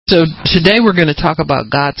So today we're going to talk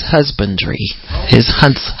about God's husbandry. His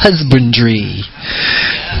husbandry.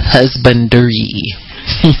 Husbandry.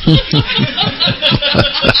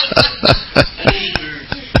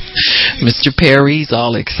 Mr. Perry's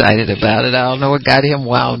all excited about it. I don't know what got him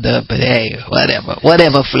wound up, but hey,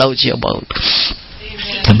 whatever floats your boat.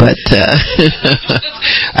 But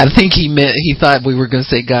I think he thought we were going to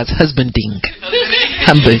say God's husbanding.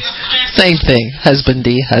 Same thing,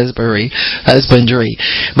 husbandry.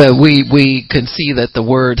 But we can see that the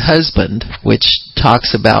word husband, which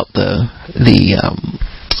talks about the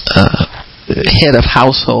head of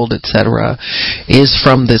household, etc., is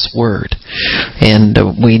from this word. And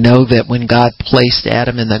we know that when God placed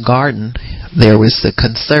Adam in the garden, there was the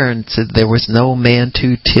concern that there was no man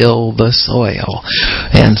to till the soil.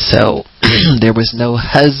 And so there was no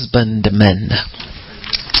husbandman.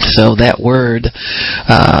 So that word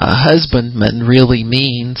husbandman really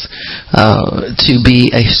means to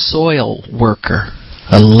be a soil worker,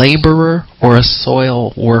 a laborer or a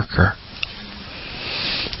soil worker.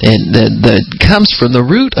 And that comes from the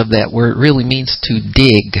root of that word. It really means to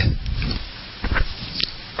dig.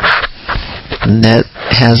 And that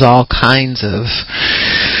has all kinds of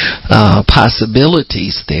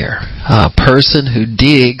possibilities there. A person who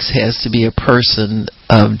digs has to be a person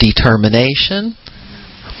of determination.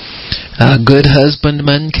 A good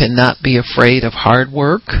husbandman cannot be afraid of hard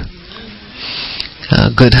work. A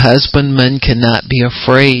good husbandman cannot be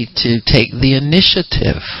afraid to take the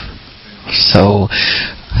initiative. So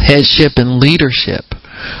headship and leadership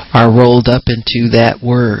are rolled up into that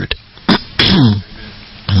word.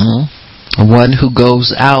 One who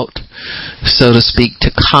goes out, so to speak,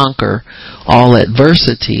 to conquer all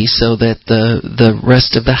adversity so that the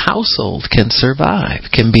rest of the household can survive,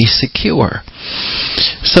 can be secure.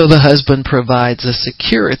 So the husband provides a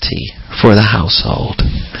security for the household.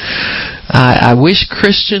 I wish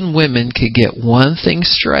Christian women could get one thing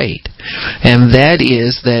straight, and that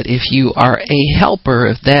is that if you are a helper,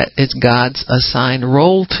 if that is God's assigned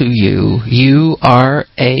role to you, you are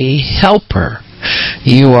a helper.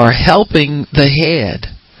 You are helping the head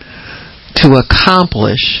to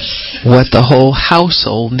accomplish what the whole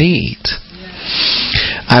household needs.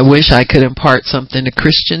 I wish I could impart something to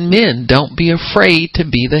Christian men. Don't be afraid to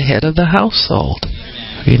be the head of the household.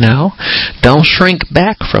 You know, don't shrink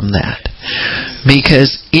back from that,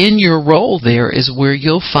 because in your role there is where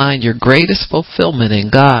you'll find your greatest fulfillment in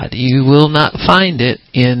God. You will not find it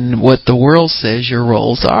in what the world says your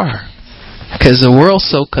roles are, because the world's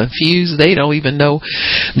so confused they don't even know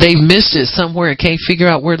they've missed it somewhere and can't figure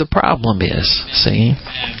out where the problem is. See?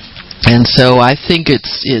 And so I think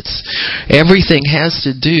it's everything has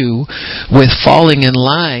to do with falling in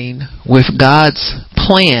line with God's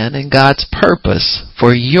plan and God's purpose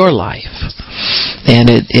for your life. And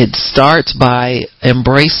it starts by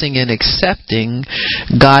embracing and accepting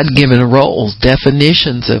God-given roles,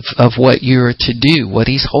 definitions of what you're to do, what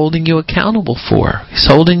He's holding you accountable for. He's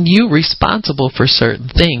holding you responsible for certain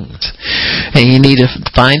things. And you need to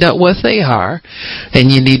find out what they are,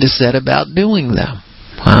 and you need to set about doing them.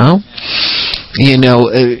 You know,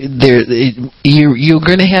 you're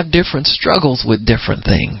going to have different struggles with different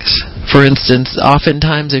things. For instance,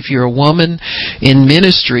 oftentimes if you're a woman in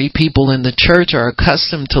ministry, people in the church are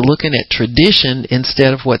accustomed to looking at tradition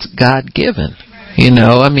instead of what's God-given. You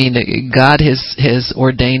know, I mean, God has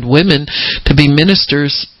ordained women to be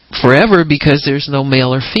ministers forever because there's no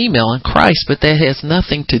male or female in Christ, but that has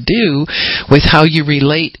nothing to do with how you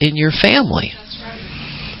relate in your family.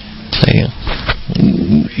 See?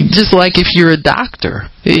 Just like if you're a doctor,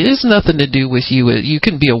 it has nothing to do with you. You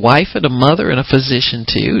can be a wife and a mother and a physician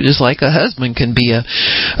too, just like a husband can be a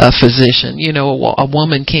physician. You know, a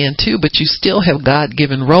woman can too, but you still have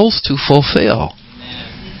God-given roles to fulfill.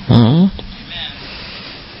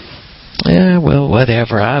 Yeah, well,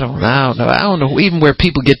 whatever. I don't know even where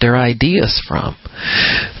people get their ideas from.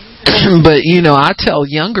 But, you know, I tell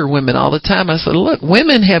younger women all the time, I said, look,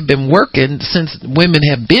 women have been working since women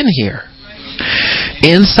have been here.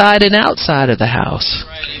 Inside and outside of the house.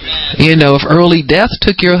 You know, if early death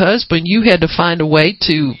took your husband, you had to find a way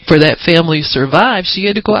for that family to survive, so you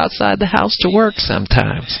had to go outside the house to work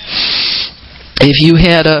sometimes. If you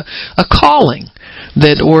had a calling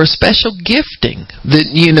or a special gifting that,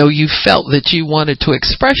 you know, you felt that you wanted to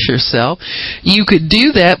express yourself, you could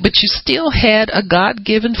do that, but you still had a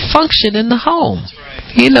God-given function in the home.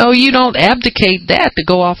 You don't abdicate that to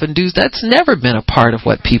go off and do. That's never been a part of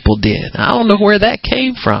what people did. I don't know where that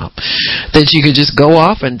came from. That you could just go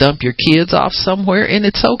off and dump your kids off somewhere and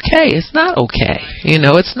it's okay. It's not okay.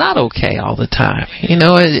 It's not okay all the time.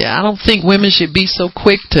 I don't think women should be so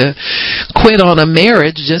quick to quit on a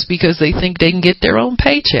marriage just because they think they can get their own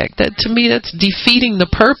paycheck. That, to me, that's defeating the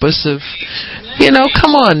purpose of,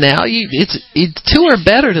 come on now. It's two are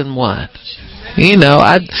better than one.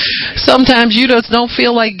 Sometimes you just don't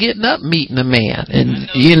feel like getting up meeting a man and,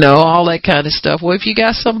 all that kind of stuff. Well, if you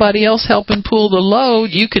got somebody else helping pull the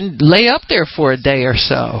load, you can lay up there for a day or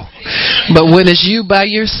so. But when it's you by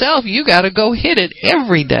yourself, you got to go hit it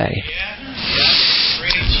every day.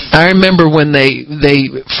 I remember when they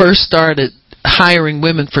first started hiring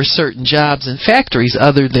women for certain jobs in factories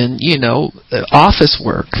other than, office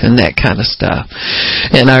work and that kind of stuff.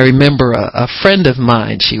 And I remember a friend of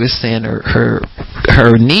mine, she was saying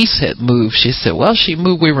her niece had moved. She said, well, she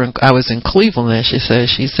moved, I was in Cleveland, and she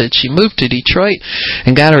said she moved to Detroit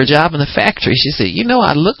and got her a job in the factory. She said,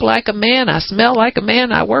 I look like a man, I smell like a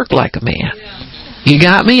man, I work like a man. You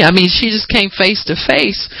got me? I mean, she just came face to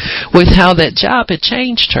face with how that job had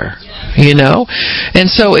changed her, And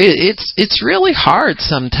so it's really hard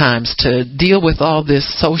sometimes to deal with all this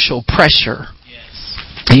social pressure,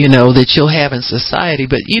 that you'll have in society.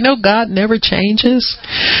 But, God never changes.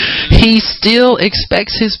 He still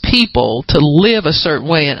expects His people to live a certain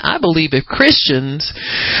way. And I believe if Christians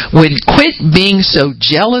would quit being so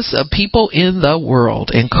jealous of people in the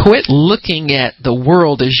world and quit looking at the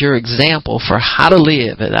world as your example for how to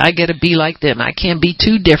live, and I got to be like them, I can't be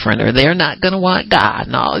too different, or they're not going to want God,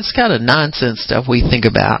 and all this kind of nonsense stuff we think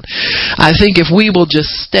about. I think if we will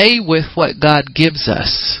just stay with what God gives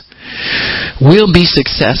us, we'll be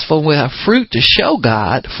successful. We'll have fruit to show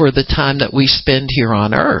God for the time that we spend here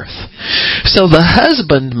on earth. So the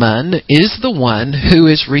husbandman is the one who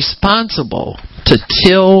is responsible to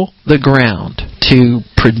till the ground, to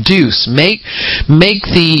produce, make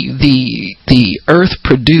the earth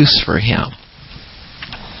produce for him.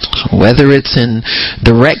 Whether it's in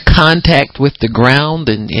direct contact with the ground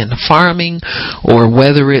and in farming, or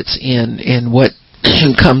whether it's in what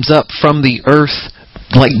comes up from the earth,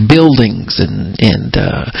 like buildings and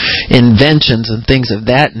inventions and things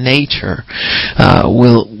of that nature,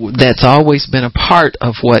 that's always been a part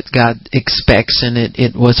of what God expects, and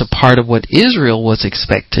it was a part of what Israel was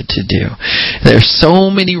expected to do. There's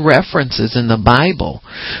so many references in the Bible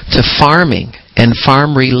to farming and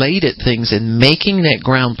farm-related things and making that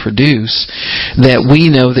ground produce, that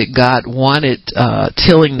we know that God wanted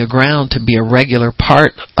tilling the ground to be a regular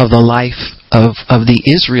part of the life of the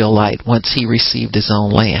Israelite once he received his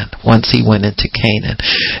own land, once he went into Canaan.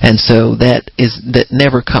 And so that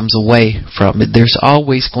never comes away from it. There's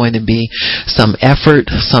always going to be some effort,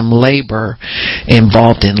 some labor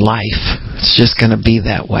involved in life. It's just going to be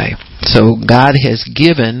that way. So God has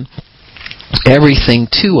given everything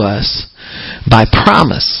to us by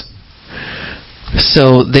promise.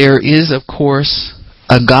 So there is, of course,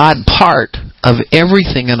 a God part of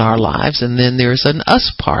everything in our lives, and then there's an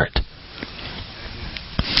us part.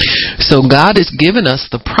 So God has given us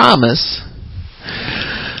the promise,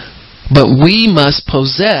 but we must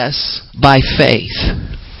possess by faith.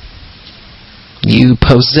 You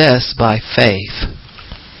possess by faith.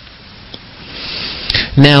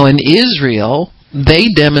 Now in Israel, they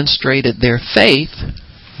demonstrated their faith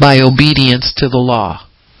by obedience to the law.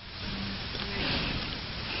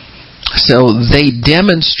 So they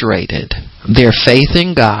demonstrated their faith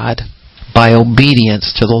in God by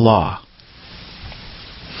obedience to the law.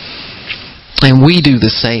 And we do the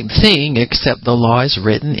same thing, except the law is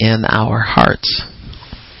written in our hearts.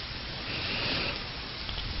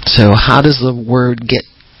 So how does the word get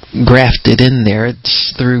grafted in there?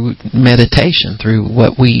 It's through meditation, through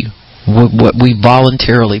what we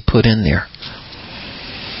voluntarily put in there.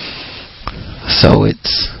 So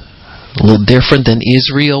it's a little different than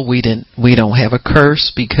Israel. We don't have a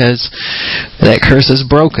curse because that curse is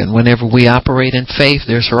broken. Whenever we operate in faith,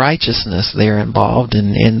 there's righteousness there involved,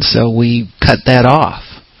 and so we cut that off.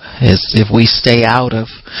 As if we stay out of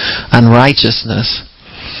unrighteousness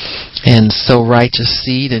and sow righteous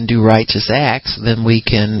seed and do righteous acts, then we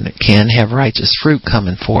can have righteous fruit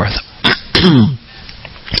coming forth.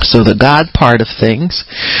 So the God part of things,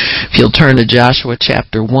 if you'll turn to Joshua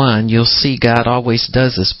chapter 1, you'll see God always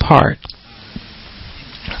does his part.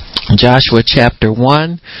 Joshua chapter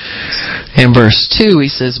 1 and verse 2, he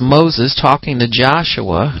says, Moses talking to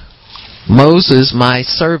Joshua, Moses, my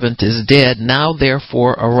servant, is dead. Now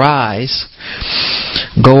therefore arise,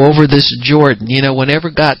 go over this Jordan. Whenever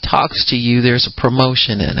God talks to you, there's a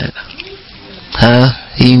promotion in it.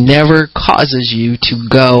 He never causes you to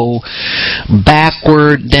go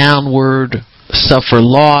backward, downward, suffer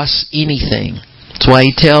loss, anything. That's why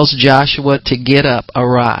he tells Joshua to get up,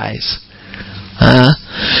 arise.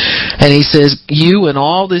 And he says, you and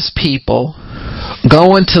all this people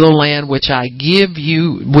go into the land which I give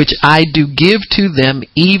you, which I do give to them,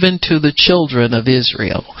 even to the children of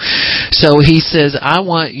Israel. So he says, I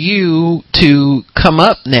want you to come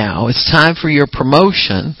up now. It's time for your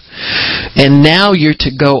promotion. And now you're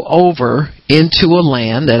to go over into a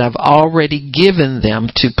land that I've already given them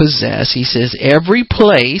to possess. He says, every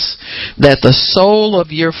place that the sole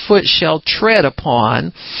of your foot shall tread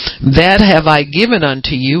upon, that have I given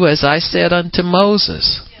unto you, as I said unto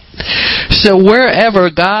Moses. So wherever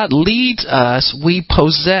God leads us, we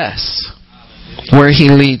possess where He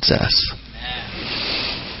leads us.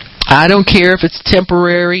 I don't care if it's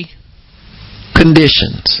temporary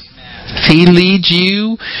conditions. If He leads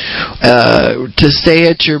you to stay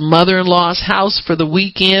at your mother-in-law's house for the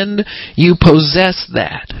weekend, you possess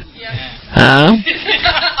that.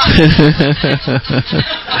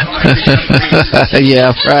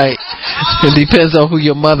 Yeah, right. It depends on who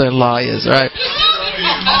your mother-in-law is, right?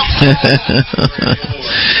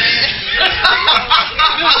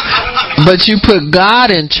 But you put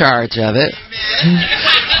God in charge of it.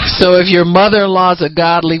 So if your mother-in-law is a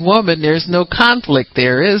godly woman, there's no conflict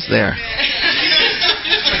there, is there?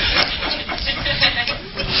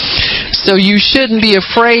 So you shouldn't be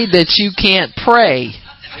afraid that you can't pray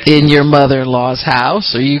in your mother-in-law's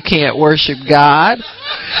house, or you can't worship God,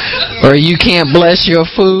 or you can't bless your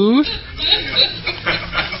food.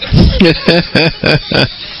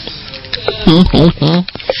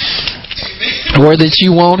 Or that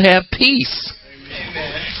you won't have peace.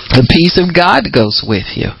 The peace of God goes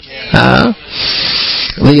with you.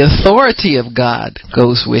 The authority of God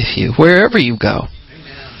goes with you wherever you go.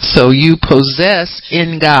 So you possess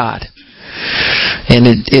in God. And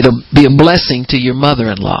it'll be a blessing to your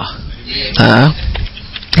mother-in-law.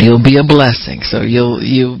 You'll be a blessing. So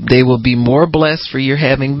they will be more blessed for your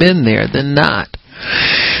having been there than not.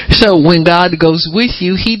 So when God goes with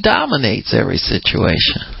you, He dominates every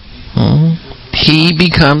situation. He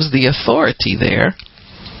becomes the authority there.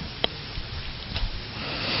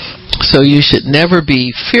 So you should never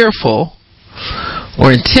be fearful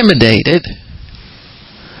or intimidated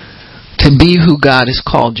to be who God has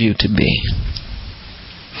called you to be.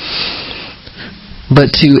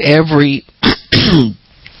 But to every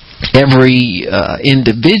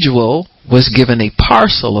individual was given a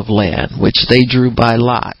parcel of land which they drew by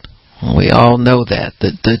lot. We all know that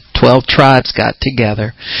the 12 tribes got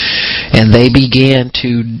together and they began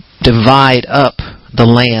to divide up the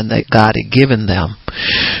land that God had given them.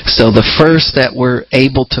 So the first that were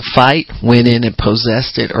able to fight went in and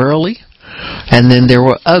possessed it early. And then there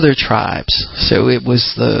were other tribes. So it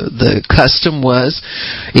was the custom was,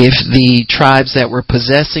 if the tribes that were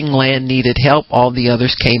possessing land needed help, all the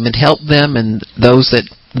others came and helped them, and those that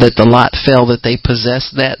the lot fell that they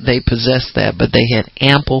possessed that, but they had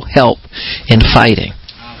ample help in fighting.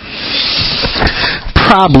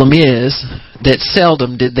 Problem is that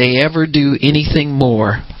seldom did they ever do anything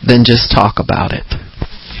more than just talk about it.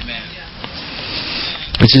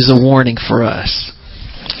 Which is a warning for us.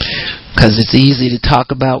 Because it's easy to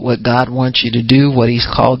talk about what God wants you to do, what He's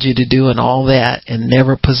called you to do, and all that, and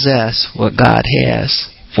never possess what God has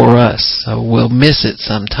for us. So we'll miss it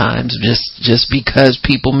sometimes just because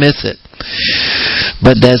people miss it.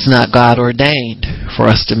 But that's not God ordained for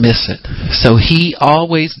us to miss it. So He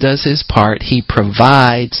always does His part. He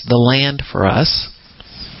provides the land for us.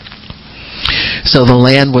 So the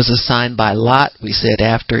land was assigned by lot, we said,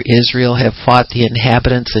 after Israel had fought the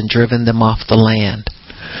inhabitants and driven them off the land.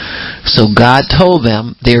 So God told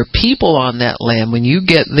them, there are people on that land. When you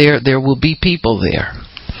get there, there will be people there.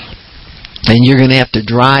 And you're going to have to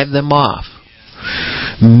drive them off.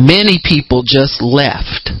 Many people just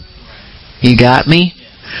left. You got me?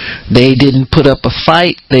 They didn't put up a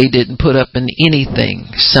fight. They didn't put up in anything.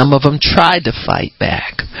 Some of them tried to fight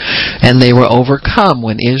back. And they were overcome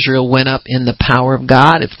when Israel went up in the power of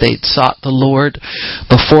God. If they'd sought the Lord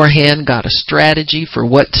beforehand, got a strategy for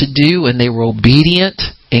what to do, and they were obedient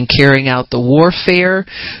in carrying out the warfare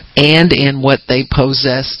and in what they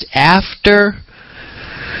possessed after.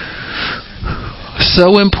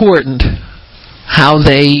 So important how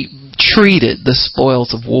they treated the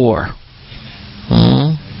spoils of war.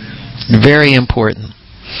 Very important.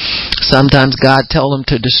 Sometimes God tells them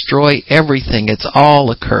to destroy everything. It's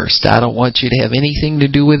all accursed. I don't want you to have anything to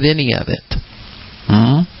do with any of it.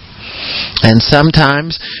 And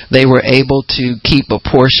sometimes they were able to keep a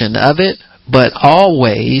portion of it, but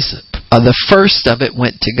always the first of it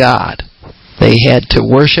went to God. They had to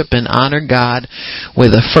worship and honor God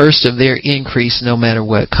with the first of their increase, no matter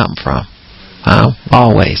where it come from.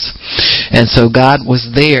 Always. And so God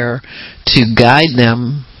was there to guide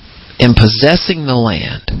them in possessing the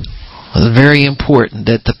land. It was very important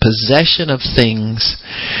that the possession of things,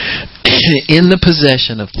 in the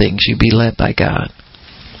possession of things, you be led by God.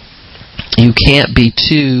 You can't be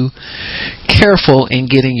too careful in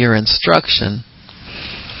getting your instruction.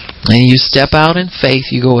 And you step out in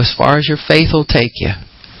faith, you go as far as your faith will take you.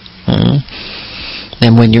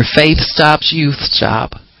 And when your faith stops, you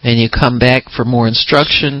stop. And you come back for more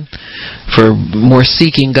instruction, for more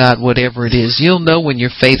seeking God, whatever it is. You'll know when your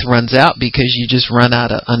faith runs out because you just run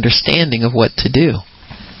out of understanding of what to do.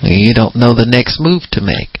 You don't know the next move to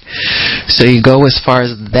make. So you go as far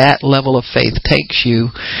as that level of faith takes you,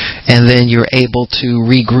 and then you're able to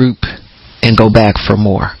regroup and go back for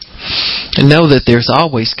more. And know that there's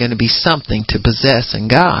always going to be something to possess in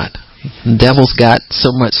God. The devil's got so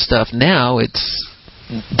much stuff now, it's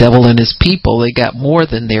devil and his people, they got more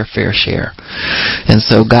than their fair share. And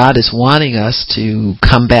so God is wanting us to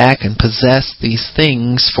come back and possess these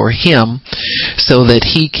things for Him so that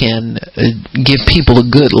He can give people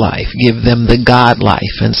a good life, give them the God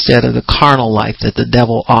life instead of the carnal life that the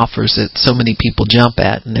devil offers that so many people jump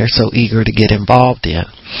at and they're so eager to get involved in.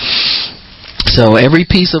 So every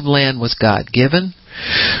piece of land was God-given.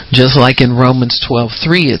 Just like in Romans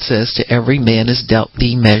 12:3 it says, to every man is dealt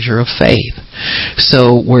the measure of faith.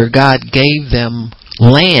 So where God gave them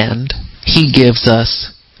land, He gives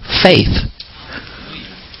us faith.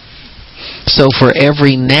 So for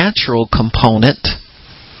every natural component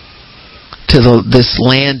to this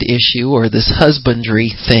land issue or this husbandry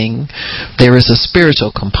thing, there is a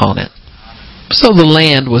spiritual component. So the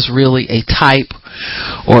land was really a type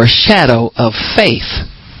or a shadow of faith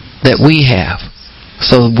that we have.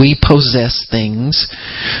 So we possess things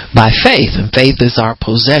by faith, and faith is our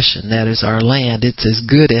possession. That is our land. It's as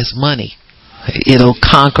good as money. It'll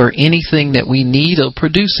conquer anything that we need. It'll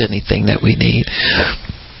produce anything that we need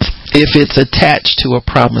if it's attached to a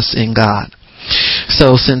promise in God.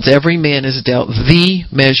 So since every man is dealt the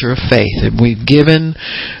measure of faith, and we've given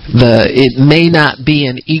it may not be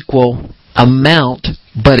an equal amount,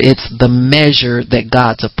 but it's the measure that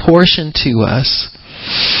God's apportioned to us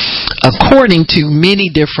according to many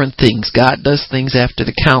different things. God does things after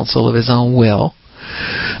the counsel of His own will.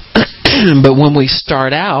 But when we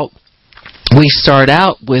start out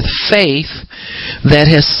with faith that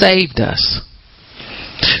has saved us.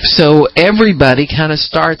 So everybody kind of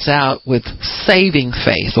starts out with saving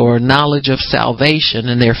faith or knowledge of salvation,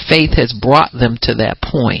 and their faith has brought them to that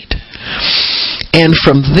point. And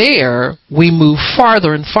from there, we move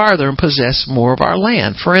farther and farther and possess more of our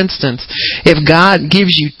land. For instance, if God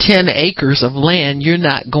gives you 10 acres of land, you're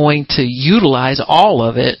not going to utilize all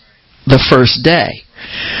of it the first day.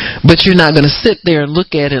 But you're not going to sit there and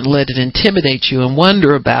look at it and let it intimidate you and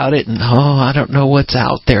wonder about it. And, I don't know what's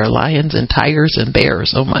out there. Lions and tigers and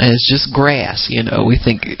bears. Oh my, it's just grass. We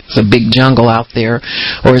think it's a big jungle out there,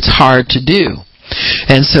 or it's hard to do.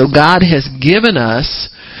 And so God has given us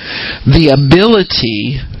the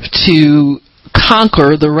ability to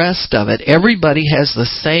conquer the rest of it. Everybody has the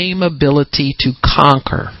same ability to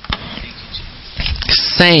conquer.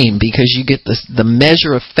 Same, because you get the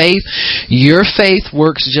measure of faith. Your faith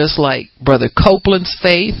works just like Brother Copeland's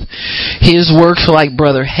faith. His works like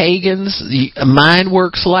Brother Hagin's. Mine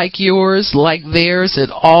works like yours, like theirs. It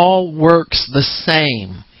all works the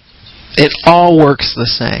same. It all works the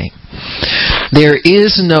same. There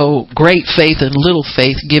is no great faith and little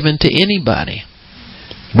faith given to anybody.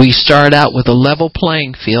 We start out with a level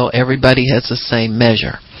playing field. Everybody has the same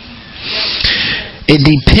measure. It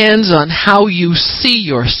depends on how you see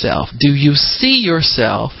yourself. Do you see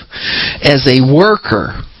yourself as a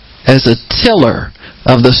worker, as a tiller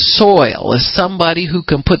of the soil, as somebody who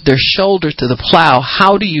can put their shoulder to the plow?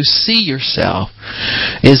 How do you see yourself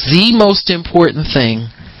is the most important thing.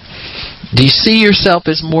 Do you see yourself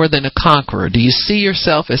as more than a conqueror? Do you see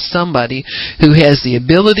yourself as somebody who has the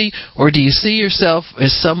ability, or do you see yourself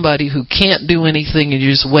as somebody who can't do anything and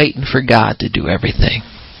you're just waiting for God to do everything?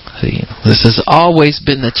 See, this has always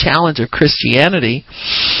been the challenge of Christianity.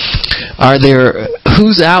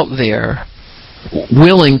 Who's out there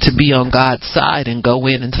willing to be on God's side and go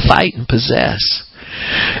in and fight and possess?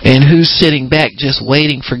 And who's sitting back just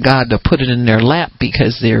waiting for God to put it in their lap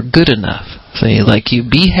because they're good enough? See, like you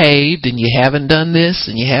behaved and you haven't done this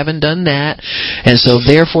and you haven't done that, and so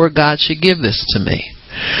therefore God should give this to me.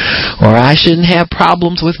 Or I shouldn't have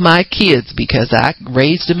problems with my kids because I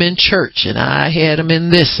raised them in church and I had them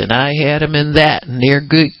in this and I had them in that, and they're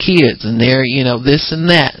good kids and they're, this and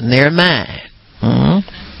that, and they're mine.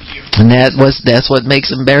 And that's what makes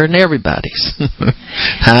them better than everybody's.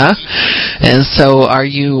 Huh? And so are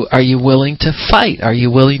you willing to fight? Are you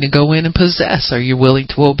willing to go in and possess? Are you willing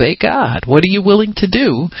to obey God? What are you willing to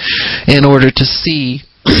do in order to see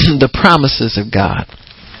the promises of God?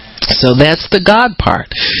 So that's the God part.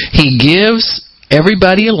 He gives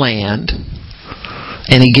everybody a land,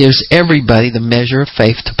 and He gives everybody the measure of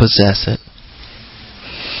faith to possess it.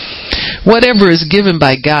 Whatever is given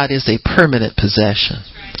by God is a permanent possession.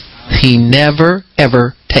 He never,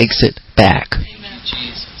 ever takes it back.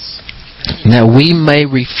 Now, we may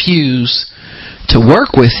refuse to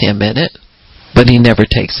work with Him in it, but He never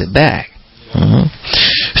takes it back.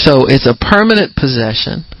 So it's a permanent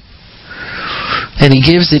possession, and He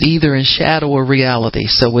gives it either in shadow or reality.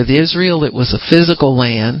 So with Israel, it was a physical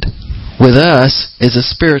land. With us, it's a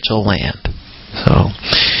spiritual land. So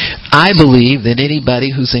I believe that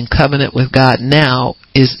anybody who's in covenant with God now,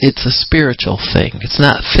 it's a spiritual thing. It's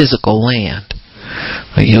not physical land.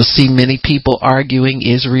 You'll see many people arguing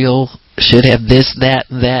Israel should have this, that,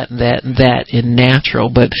 and that, and that, and that in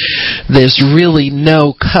natural, but there's really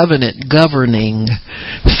no covenant governing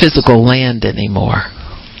physical land anymore.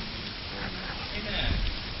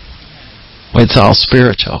 It's all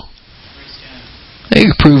spiritual.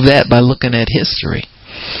 You can prove that by looking at history.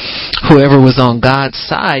 Whoever was on God's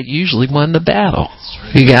side usually won the battle.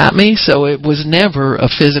 You got me? So it was never a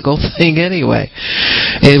physical thing anyway.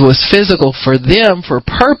 It was physical for them for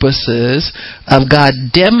purposes of God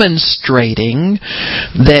demonstrating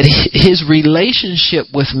that His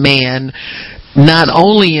relationship with man not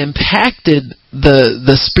only impacted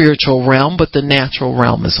the spiritual realm, but the natural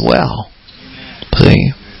realm as well.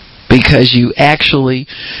 See? Because you actually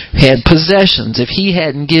had possessions. If He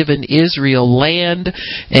hadn't given Israel land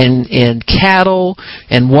and cattle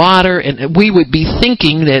and water, and we would be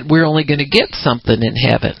thinking that we're only going to get something in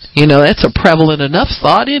heaven. That's a prevalent enough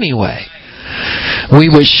thought anyway. We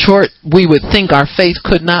would think our faith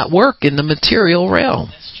could not work in the material realm.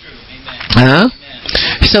 That's true. Amen.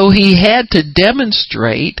 So He had to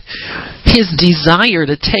demonstrate His desire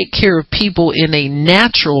to take care of people in a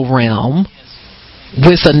natural realm,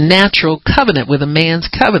 with a natural covenant, with a man's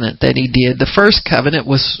covenant that He did. The first covenant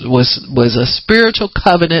was a spiritual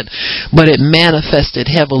covenant, but it manifested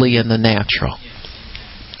heavily in the natural.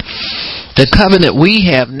 The covenant we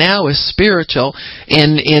have now is spiritual,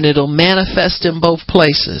 and it'll manifest in both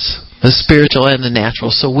places, the spiritual and the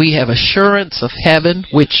natural. So we have assurance of heaven,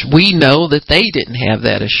 which we know that they didn't have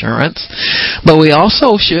that assurance. But we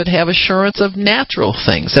also should have assurance of natural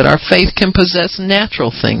things, that our faith can possess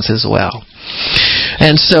natural things as well.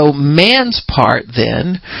 And so man's part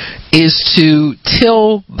then is to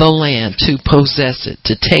till the land, to possess it,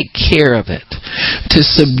 to take care of it, to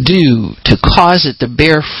subdue, to cause it to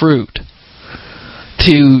bear fruit,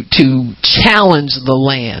 to challenge the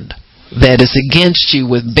land that is against you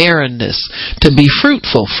with barrenness, to be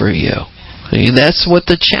fruitful for you. See, that's what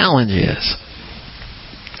the challenge is.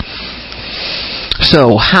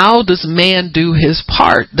 So how does man do his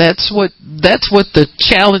part? That's what the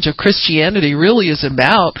challenge of Christianity really is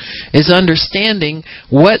about, is understanding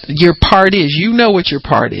what your part is. You know what your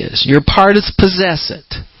part is. Your part is possess it.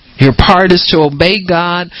 Your part is to obey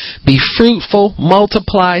God, be fruitful,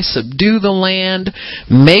 multiply, subdue the land,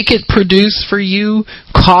 make it produce for you,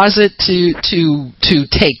 cause it to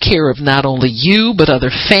take care of not only you, but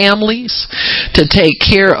other families, to take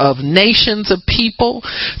care of nations of people,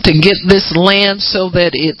 to get this land so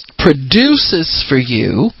that it produces for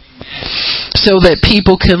you, so that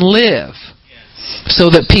people can live.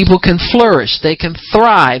 So that people can flourish, they can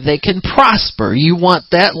thrive, they can prosper. You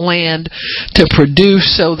want that land to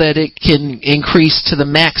produce so that it can increase to the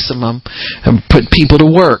maximum and put people to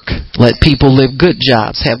work, let people live good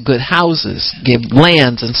jobs, have good houses, give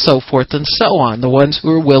lands and so forth and so on. The ones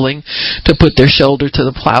who are willing to put their shoulder to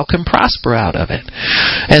the plow can prosper out of it.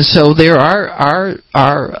 And so there are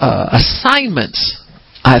assignments,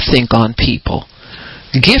 I think, on people,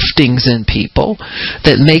 giftings in people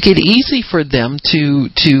that make it easy for them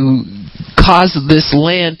to cause this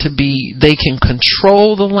land to be, they can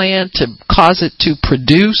control the land, to cause it to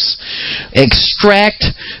produce,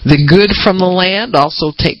 extract the good from the land,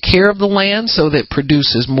 also take care of the land so that it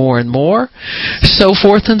produces more and more, so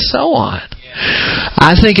forth and so on.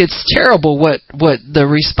 I think it's terrible what the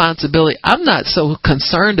responsibility. I'm not so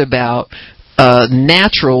concerned about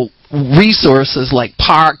natural resources like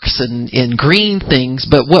parks and green things,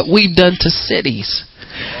 but what we've done to cities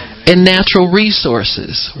and natural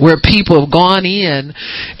resources, where people have gone in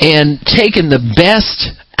and taken the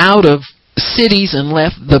best out of cities and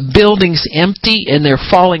left the buildings empty and they're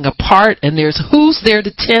falling apart, and who's there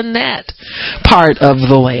to tend that part of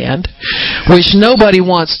the land, which nobody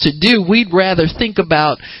wants to do. We'd rather think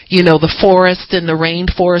about, the forest and the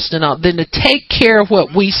rainforest and all, than to take care of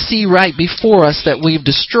what we see right before us that we've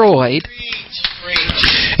destroyed.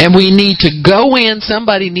 And we need to go in,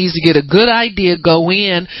 somebody needs to get a good idea, go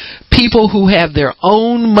in, people who have their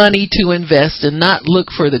own money to invest and not look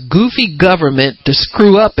for the goofy government to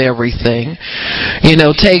screw up everything.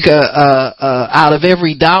 Take out of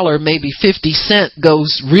every dollar, maybe 50 cents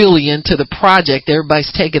goes really into the project.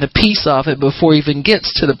 Everybody's taking a piece off it before it even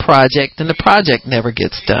gets to the project, and the project never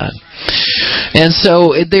gets done. And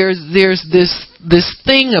so there's this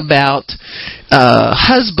thing about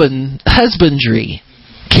husbandry,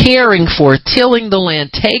 caring for, tilling the land,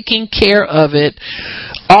 taking care of it,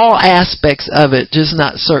 all aspects of it, just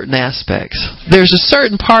not certain aspects. There's a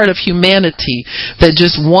certain part of humanity that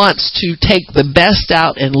just wants to take the best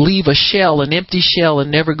out and leave an empty shell, and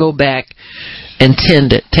never go back and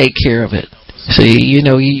tend it, take care of it. See,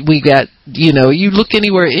 we got, you look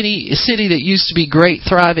anywhere, any city that used to be great,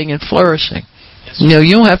 thriving and flourishing.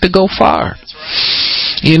 You don't have to go far.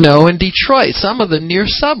 In Detroit, some of the near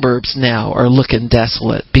suburbs now are looking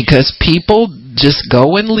desolate because people just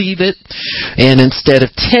go and leave it, and instead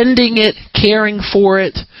of tending it, caring for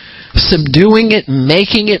it, subduing it,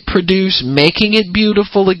 making it produce, making it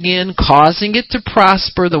beautiful again, causing it to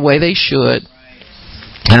prosper the way they should,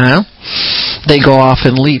 they go off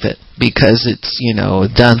and leave it because it's,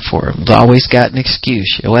 done for them. They've always got an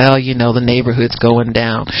excuse. Well, the neighborhood's going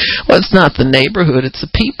down. Well, it's not the neighborhood, it's the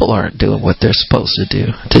people aren't doing what they're supposed to do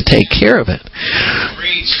to take care of it.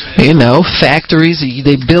 Factories,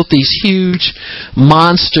 they built these huge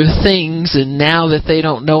monster things, and now that they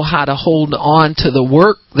don't know how to hold on to the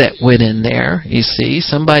work that went in there, you see,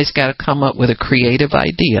 somebody's got to come up with a creative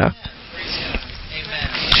idea.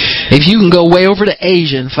 If you can go way over to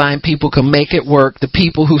Asia and find people can make it work, the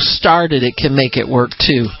people who started it can make it work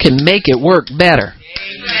too, can make it work better.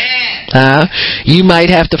 You might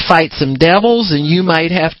have to fight some devils, and you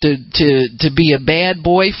might have to be a bad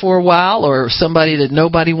boy for a while, or somebody that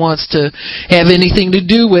nobody wants to have anything to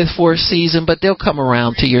do with for a season, but they'll come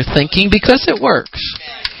around to your thinking because it works.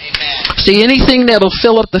 See, anything that'll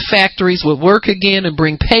fill up the factories with work again and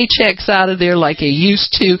bring paychecks out of there like they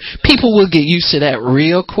used to, people will get used to that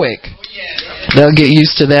real quick. They'll get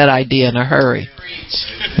used to that idea in a hurry.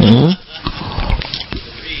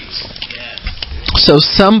 So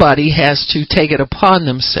somebody has to take it upon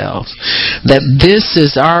themselves that this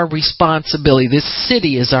is our responsibility. This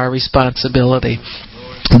city is our responsibility.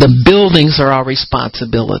 The buildings are our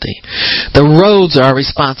responsibility. The roads are our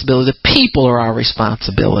responsibility. The people are our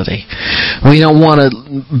responsibility. We don't want to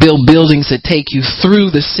build buildings that take you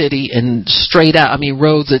through the city and straight out.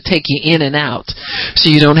 Roads that take you in and out, so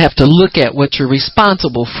you don't have to look at what you're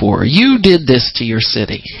responsible for. You did this to your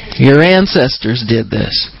city. Your ancestors did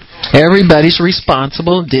this. Everybody's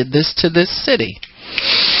responsible and did this to this city.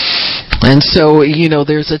 And so,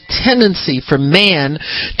 there's a tendency for man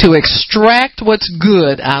to extract what's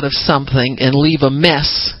good out of something and leave a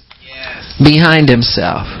mess behind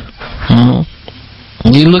himself.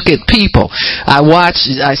 You look at people.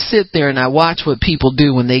 I sit there and I watch what people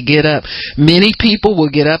do when they get up. Many people will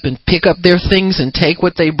get up and pick up their things and take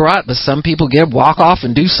what they brought, but some people walk off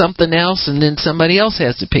and do something else, and then somebody else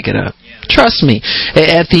has to pick it up. Trust me,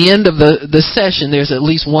 at the end of the session, there's at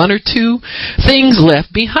least one or two things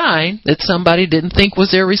left behind that somebody didn't think was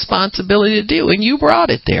their responsibility to do, and you brought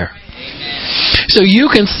it there. So you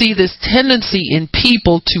can see this tendency in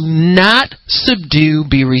people to not subdue,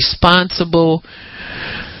 be responsible.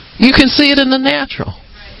 You can see it in the natural.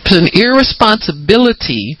 It's an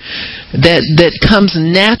irresponsibility that comes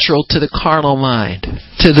natural to the carnal mind.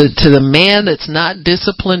 To the man that's not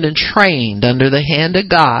disciplined and trained under the hand of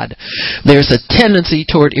God, there's a tendency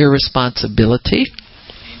toward irresponsibility.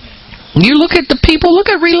 You look at the people, look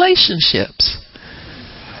at relationships.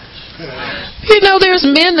 There's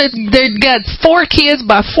men that got 4 kids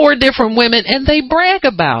by 4 different women, and they brag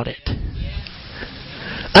about it.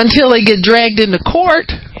 Until they get dragged into court.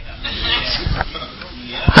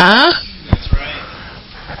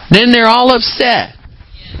 Then they're all upset.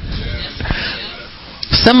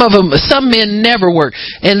 Some men never work.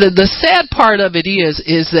 And the sad part of it is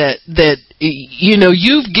that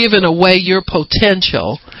you've given away your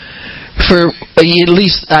potential for at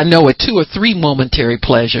least, I know it, 2 or 3 momentary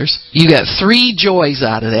pleasures. You got 3 joys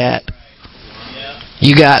out of that.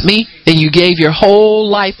 You got me? And you gave your whole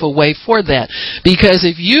life away for that. Because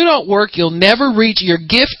if you don't work, you'll never reach your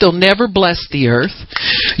gift. You'll never bless the earth.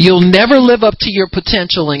 You'll never live up to your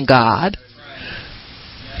potential in God.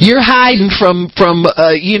 You're hiding from the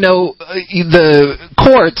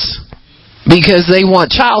courts because they want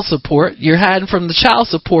child support. You're hiding from the child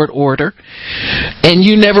support order, and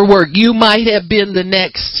you never work. You might have been the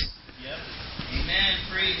next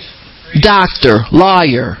doctor,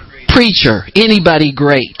 lawyer, preacher, anybody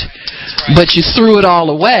great, but you threw it all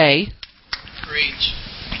away. Preach.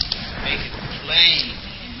 Make it plain.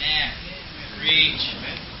 Amen. Preach.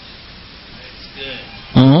 It's good.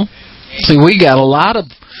 Mm-hmm. See, we got a lot of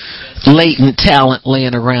latent talent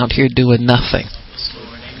laying around here doing nothing.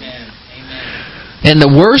 Amen. And the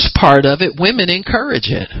worst part of it, women encourage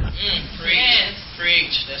it. Preach.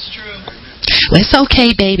 Preach. That's true. It's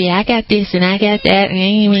okay, baby. I got this and I got that.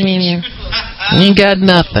 You ain't got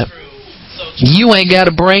nothing. You ain't got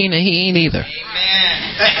a brain and he ain't either.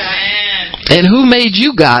 Amen. And who made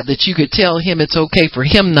you God that you could tell him it's okay for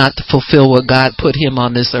him not to fulfill what God put him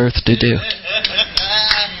on this earth to do?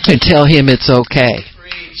 And tell him it's okay.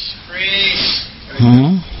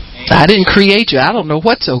 I didn't create you. I don't know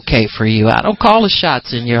what's okay for you. I don't call the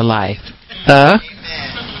shots in your life. Huh?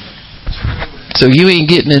 So you ain't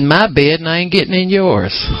getting in my bed and I ain't getting in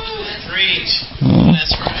yours. Preach.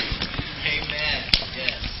 That's right. Amen.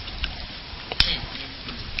 Yes.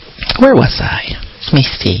 Where was I? Let me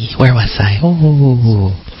see. Where was I?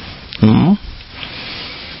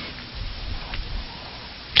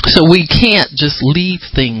 So we can't just leave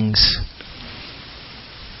things,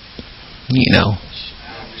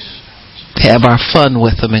 have our fun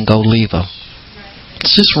with them and go leave them.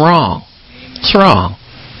 It's just wrong. It's wrong.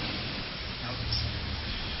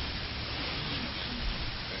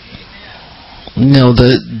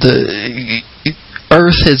 The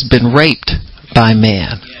earth has been raped by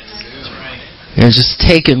man. They're just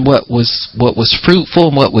taking what was fruitful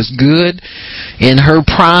and what was good in her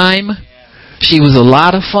prime. She was a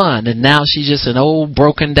lot of fun, and now she's just an old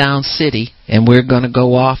broken down city, and we're going to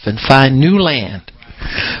go off and find new land.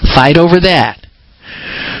 Fight over that.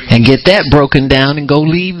 And get that broken down and go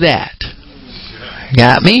leave that.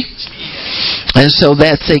 Got me? And so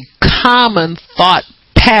that's a common thought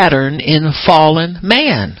pattern in fallen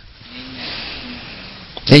man.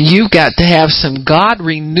 And you've got to have some God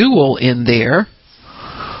renewal in there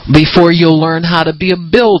before you'll learn how to be a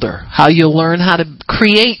builder, how you'll learn how to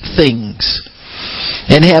create things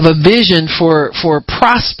and have a vision for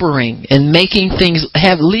prospering and making things,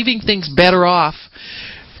 leaving things better off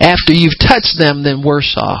after you've touched them than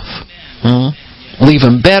worse off. Leave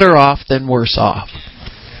them better off than worse off.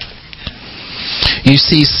 You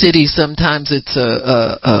see cities, sometimes it's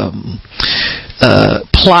a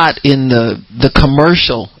plot in the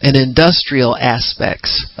commercial and industrial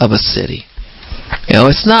aspects of a city.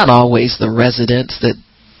 It's not always the residents that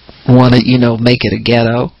want to, make it a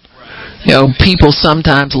ghetto. People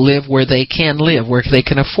sometimes live where they can live, where they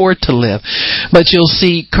can afford to live. But you'll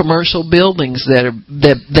see commercial buildings that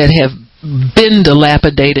have been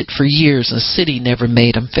dilapidated for years. The city never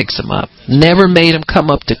made them fix them up. Never made them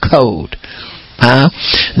come up to code.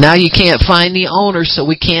 Now you can't find the owner, so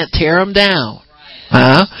we can't tear them down.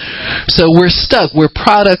 So we're stuck. We're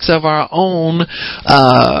products of our own,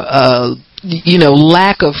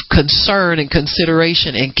 lack of concern and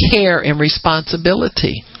consideration and care and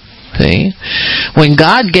responsibility. See? When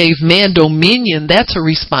God gave man dominion, that's a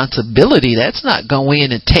responsibility. That's not go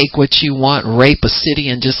in and take what you want, rape a city,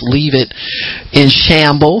 and just leave it in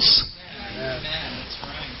shambles.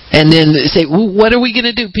 And then say, well, what are we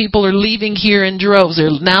going to do? People are leaving here in droves.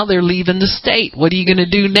 Now they're leaving the state. What are you going to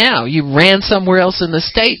do now? You ran somewhere else in the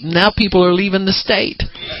state, and now people are leaving the state.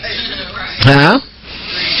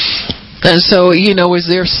 And so, is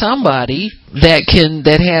there somebody that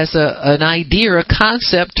has an idea, a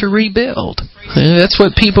concept to rebuild? That's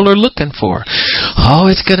what people are looking for.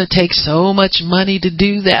 Oh, it's going to take so much money to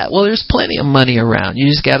do that. Well, there's plenty of money around.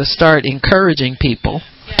 You just got to start encouraging people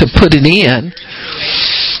to put it in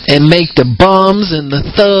and make the bums and the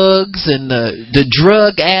thugs and the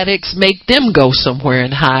drug addicts, make them go somewhere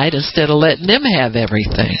and hide instead of letting them have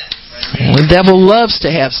everything. The devil loves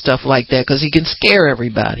to have stuff like that because he can scare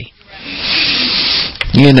everybody.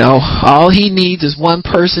 All he needs is one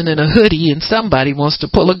person in a hoodie and somebody wants to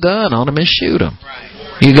pull a gun on him and shoot him.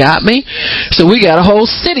 You got me? So we got a whole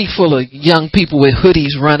city full of young people with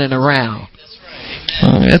hoodies running around.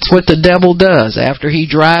 That's what the devil does. After he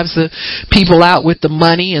drives the people out with the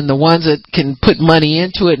money and the ones that can put money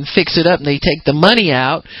into it and fix it up, and they take the money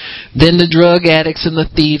out, then the drug addicts and the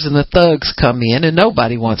thieves and the thugs come in, and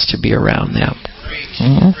nobody wants to be around them.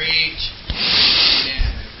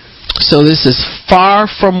 So this is far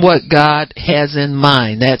from what God has in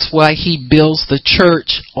mind. That's why he builds the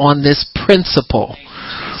church on this principle.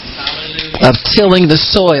 of tilling the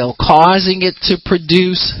soil, causing it to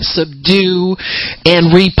produce, subdue, and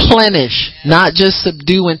replenish. Not just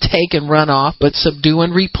subdue and take and run off, but subdue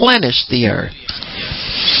and replenish the earth.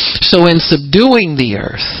 So in subduing the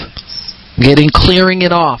earth, clearing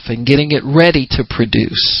it off and getting it ready to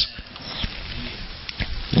produce,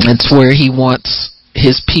 that's where He wants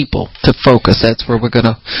His people to focus. That's where we're going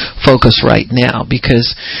to focus right now,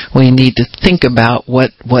 because we need to think about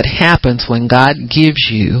what happens when God gives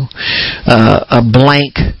you a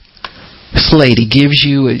blank slate. He gives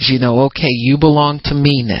you, okay, you belong to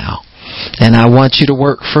me now, and I want you to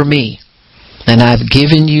work for me. And I've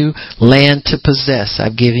given you land to possess.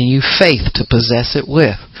 I've given you faith to possess it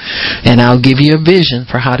with. And I'll give you a vision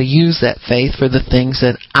for how to use that faith for the things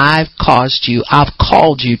that I've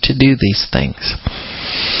called you to do these things.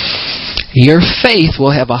 Your faith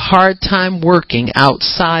will have a hard time working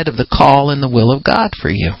outside of the call and the will of God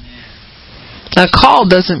for you. A call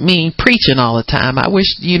doesn't mean preaching all the time. I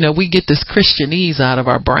wish, we get this Christianese out of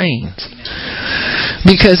our brains.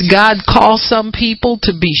 Because God calls some people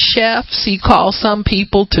to be chefs. He calls some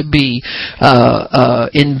people to be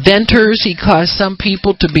inventors. He calls some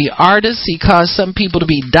people to be artists. He calls some people to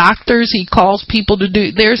be doctors. He calls people to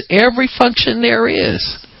do, there's every function there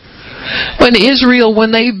is. When Israel, when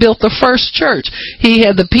they built the first church, He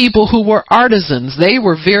had the people who were artisans. They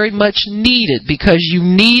were very much needed, because you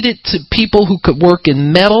needed people who could work in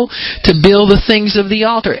metal to build the things of the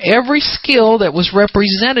altar. Every skill that was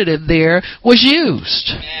representative there was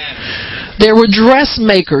used. There were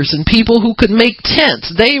dressmakers and people who could make tents.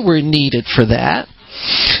 They were needed for that.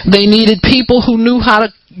 They needed people who knew how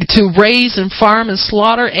to raise and farm and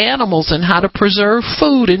slaughter animals and how to preserve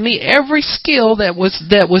food. And every skill that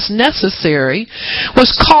was necessary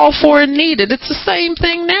was called for and needed. It's the same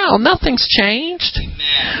thing now. Nothing's changed.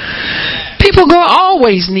 People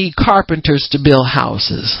always need carpenters to build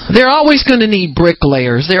houses. They're always going to need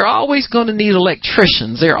bricklayers. They're always going to need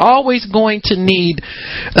electricians. They're always going to need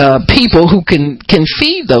people who can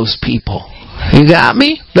feed those people. You got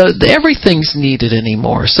me? Everything's needed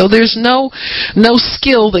anymore. So there's no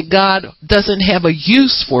skill that God doesn't have a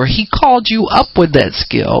use for. He called you up with that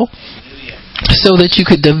skill so that you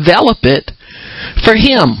could develop it for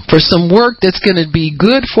Him, for some work that's going to be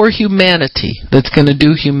good for humanity, that's going to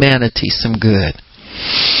do humanity some good.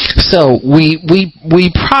 So we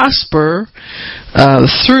prosper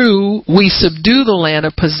we subdue the land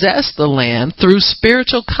or possess the land through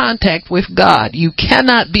spiritual contact with God. You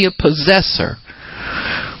cannot be a possessor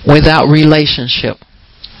without relationship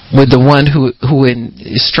with the one who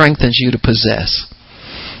strengthens you to possess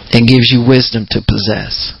and gives you wisdom to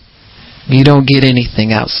possess. You don't get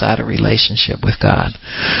anything outside a relationship with God.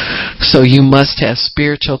 So you must have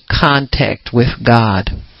spiritual contact with God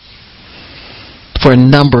for a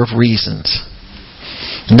number of reasons.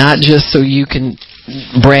 Not just so you can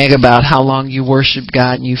brag about how long you worshiped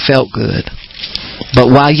God and you felt good, but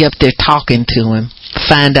while you're up there talking to Him,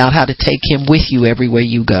 find out how to take Him with you everywhere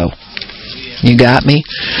you go. You got me?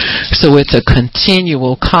 So it's a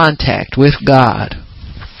continual contact with God.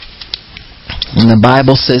 And the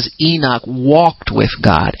Bible says Enoch walked with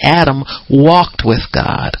God. Adam walked with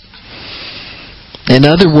God. In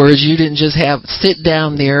other words, you didn't just sit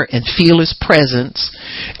down there and feel His presence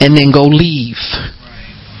and then go leave.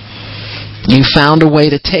 You found a way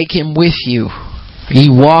to take Him with you.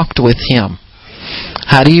 You walked with Him.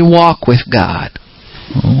 How do you walk with God?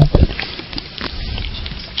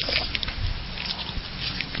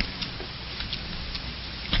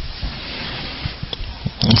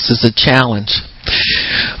 This is a challenge.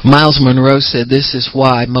 Miles Monroe said this is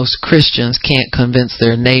why most Christians can't convince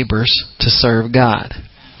their neighbors to serve God,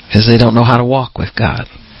 because they don't know how to walk with God.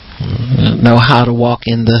 They don't know how to walk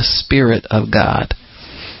in the Spirit of God.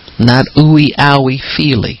 Not ooey, owie,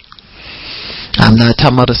 feely. I'm not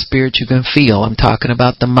talking about a spirit you can feel. I'm talking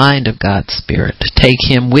about the mind of God's Spirit. To take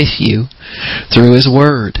Him with you through His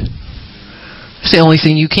Word. It's the only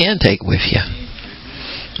thing you can take with you.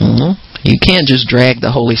 You can't just drag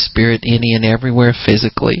the Holy Spirit any and everywhere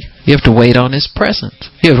physically. You have to wait on His presence.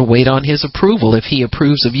 You have to wait on His approval. If He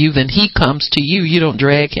approves of you, then He comes to you. You don't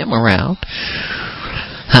drag Him around.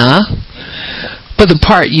 But the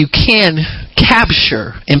part you can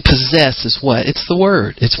capture and possess is what? It's the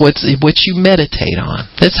Word. It's what you meditate on.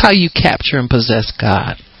 That's how you capture and possess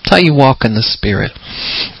God. That's how you walk in the Spirit.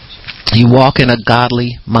 You walk in a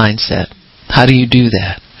godly mindset. How do you do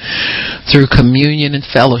that? Through communion and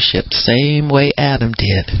fellowship, same way Adam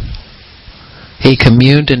did. He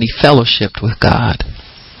communed and he fellowshiped with God.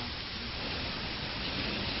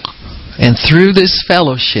 And through this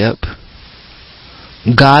fellowship,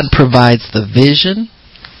 God provides the vision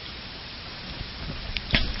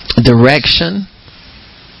direction,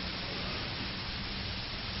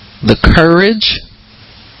 the courage,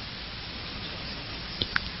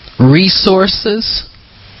 resources,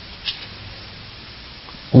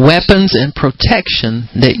 weapons, and protection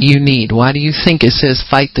that you need. Why do you think it says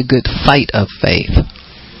fight the good fight of faith?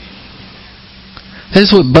 This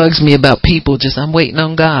is what bugs me about people. I'm waiting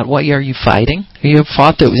on God. Why are you fighting? You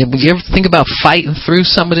ever think about fighting through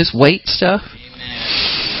some of this wait stuff?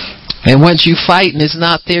 And once you fight and it's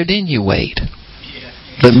not there, then you wait.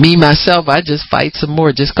 But me, myself, I just fight some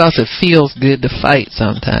more just because it feels good to fight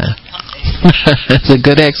sometimes. It's a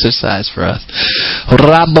good exercise for us.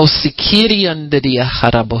 Rabosikiri andaria,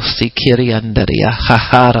 harabosikiri andaria,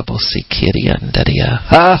 harabosikiri andaria,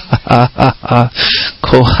 ha ha ha ha,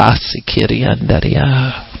 kohasikiri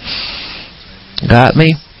andaria. Got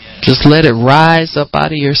me? Just let it rise up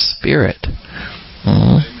out of your spirit.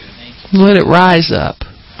 Let it rise up.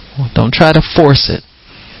 Don't try to force it.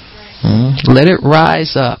 Let it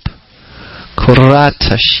rise up.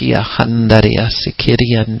 Kuratashia handaria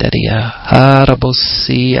sikiri andaria,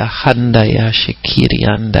 harabosia handaya shikiri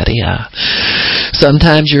andaria.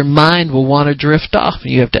 Sometimes your mind will want to drift off.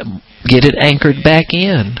 You have to get it anchored back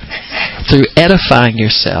in through edifying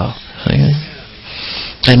yourself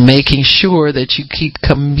and making sure that you keep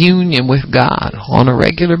communion with God on a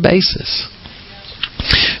regular basis.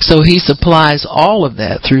 So He supplies all of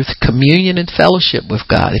that through communion and fellowship with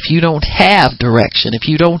God. If you don't have direction, if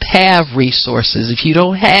you don't have resources, if you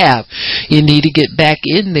don't have, you need to get back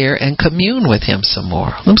in there and commune with Him some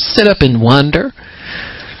more. Don't sit up and wonder.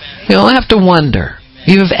 You don't have to wonder.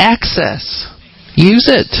 You have access. Use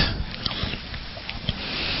it.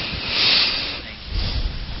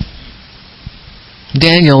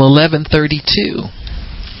 Daniel 11:32.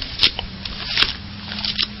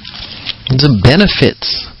 The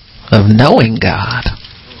benefits of knowing God.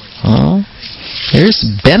 There's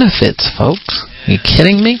benefits, folks. Are you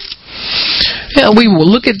kidding me? We will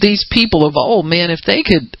look at these people of old, man, if they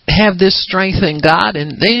could have this strength in God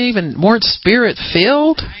and they even weren't spirit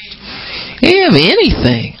filled, they didn't have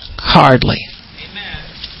anything, hardly.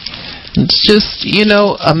 It's just,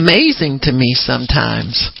 amazing to me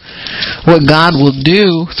sometimes what God will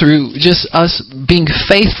do through just us being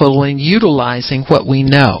faithful and utilizing what we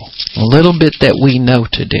know, a little bit that we know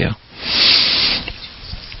to do.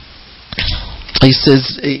 He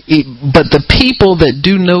says, but the people that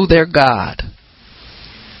do know their God,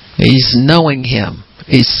 is knowing Him,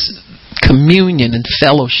 is communion and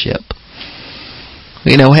fellowship.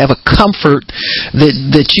 Have a comfort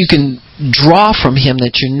that you can draw from Him,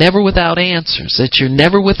 that you're never without answers, that you're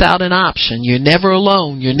never without an option, you're never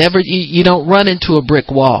alone, you don't run into a brick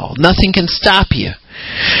wall. Nothing can stop you.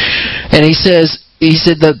 And He said,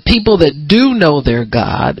 the people that do know their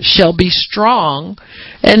God shall be strong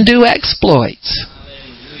and do exploits.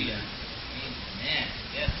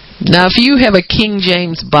 Now, if you have a King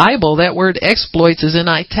James Bible, that word exploits is in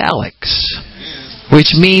italics,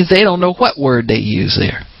 which means they don't know what word they use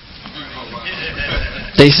there.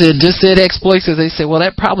 They just said exploits because they said, well,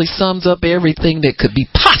 that probably sums up everything that could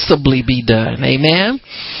possibly be done. Amen?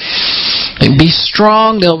 And be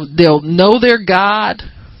strong. They'll know their God,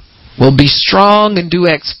 will be strong and do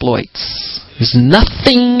exploits. There's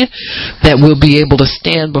nothing that will be able to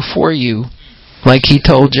stand before you like He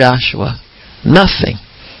told Joshua. Nothing.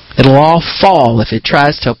 It'll all fall. If it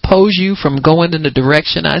tries to oppose you from going in the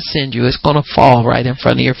direction I send you, it's going to fall right in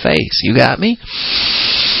front of your face. You got me?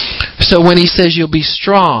 So when He says you'll be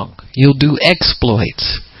strong, you'll do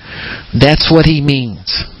exploits, that's what He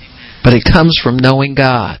means. But it comes from knowing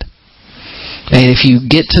God. And if you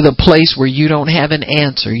get to the place where you don't have an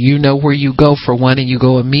answer, you know where you go for one and you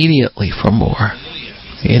go immediately for more.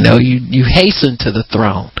 You hasten to the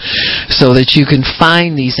throne so that you can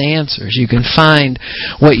find these answers. You can find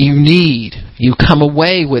what you need. You come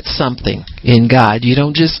away with something in God. You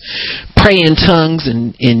don't just pray in tongues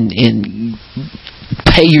and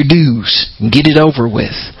pay your dues and get it over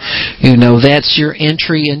with. That's your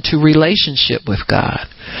entry into relationship with God.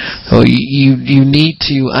 So you need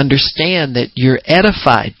to understand that you're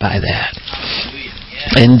edified by that.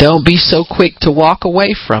 And don't be so quick to walk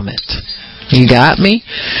away from it. You got me?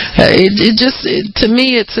 To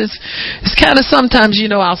me, it's kind of sometimes,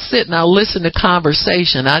 I'll sit and I'll listen to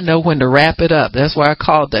conversation. I know when to wrap it up. That's why I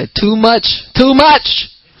call it that. Too much.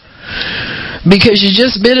 Because you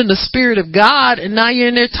just been in the Spirit of God and now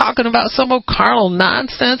you're in there talking about some old carnal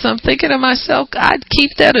nonsense. I'm thinking to myself, I'd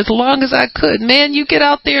keep that as long as I could. Man, you get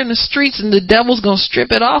out there in the streets and the devil's going to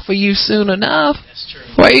strip it off of you soon enough. That's true.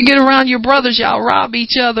 While you get around your brothers, y'all rob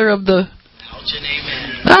each other of the...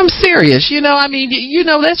 I'm serious.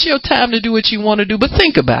 That's your time to do what you want to do, but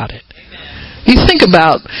think about it. You think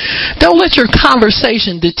about, don't let your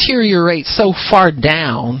conversation deteriorate so far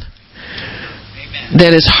down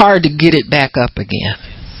that it's hard to get it back up again.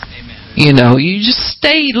 You know, you just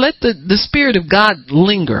stay, let the Spirit of God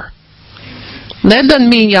linger. That doesn't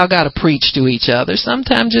mean y'all got to preach to each other.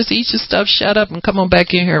 Sometimes just eat your stuff, shut up, and come on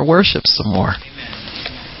back in here and worship some more.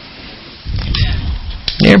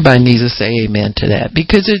 Everybody needs to say amen to that,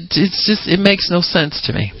 because it makes no sense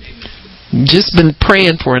to me. Just been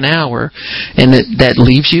praying for an hour, and that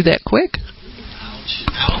leaves you that quick.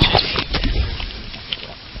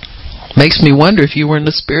 Makes me wonder if you were in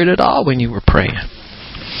the Spirit at all when you were praying,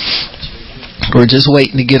 or just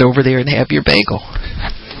waiting to get over there and have your bagel.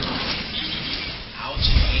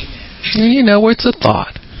 You know, it's a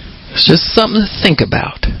thought. It's just something to think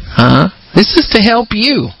about, huh? This is to help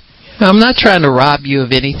you. I'm not trying to rob you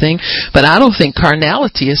of anything, but I don't think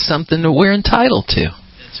carnality is something that we're entitled to.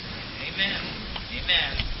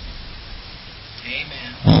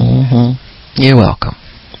 Mm-hmm. You're welcome.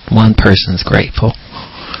 One person's grateful.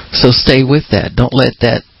 So stay with that. Don't let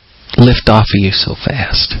that lift off of you so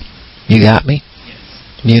fast. You got me?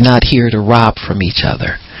 You're not here to rob from each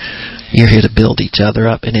other. You're here to build each other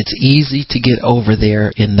up. And it's easy to get over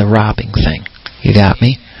there in the robbing thing. You got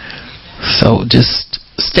me? So just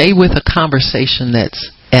stay with a conversation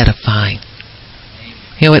that's edifying.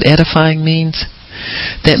 You know what edifying means?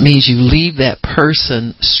 That means you leave that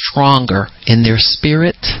person stronger in their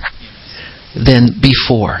spirit than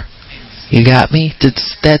before. You got me?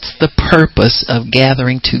 That's the purpose of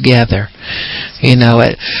gathering together. You know,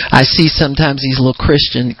 I see sometimes these little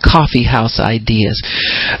Christian coffee house ideas.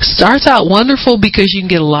 Starts out wonderful because you can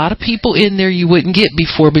get a lot of people in there you wouldn't get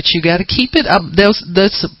before, but you got to keep it up. That's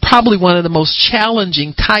probably one of the most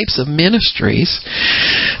challenging types of ministries,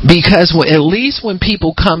 because at least when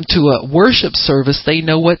people come to a worship service, they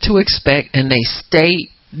know what to expect and they stay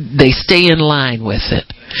in line with it.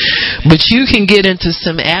 But you can get into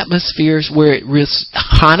some atmospheres where it is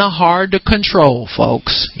kind of hard to control,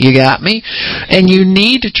 folks. You got me? And you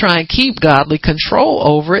need to try and keep godly control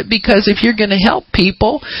over it, because if you're going to help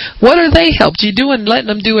people, what are they helped you doing? Letting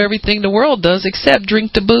them do everything the world does except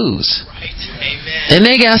drink the booze. Right. Amen. And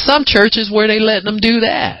they got some churches where they letting them do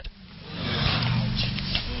that.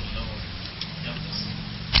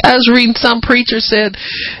 I was reading some preacher said,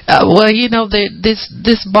 well, you know,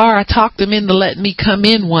 this bar, I talked them into letting me come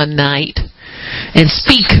in one night and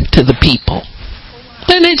speak to the people.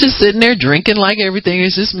 And they just sitting there drinking like everything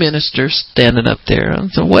is this minister standing up there.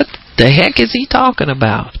 So what the heck is he talking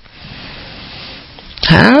about?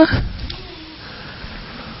 Huh?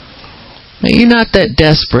 You're not that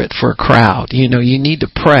desperate for a crowd. You know, you need to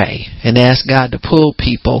pray and ask God to pull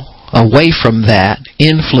people away from that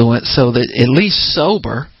influence so that at least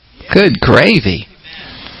sober. Good gravy.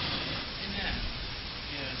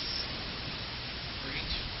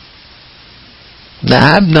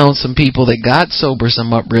 Now, I've known some people that God sobers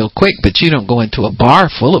them up real quick, but you don't go into a bar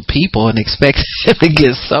full of people and expect them to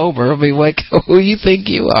get sober. I mean, who you think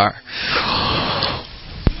you are?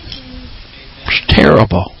 It's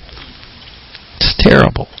terrible. It's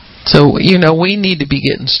terrible. So, you know, we need to be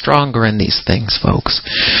getting stronger in these things, folks.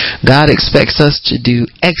 God expects us to do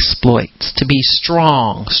exploits, to be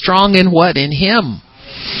strong. Strong in what? In Him.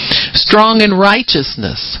 Strong in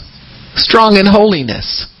righteousness. Strong in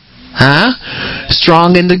holiness. Huh?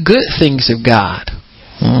 Strong in the good things of God.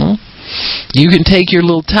 You can take your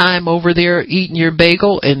little time over there eating your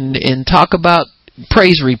bagel and talk about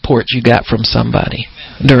praise reports you got from somebody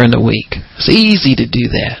during the week. It's easy to do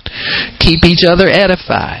that. Keep each other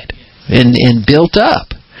edified and built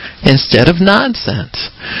up instead of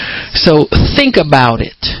nonsense. So think about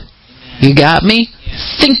it. You got me?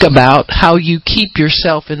 Think about how you keep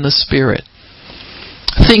yourself in the Spirit.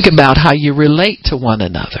 Think about how you relate to one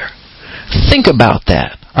another. Think about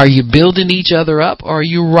that. Are you building each other up, or are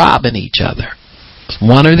you robbing each other?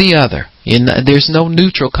 One or the other. There's no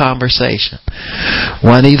neutral conversation.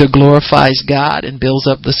 One either glorifies God and builds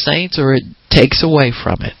up the saints, or it takes away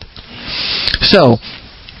from it. So,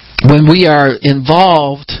 when we are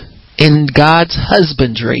involved in God's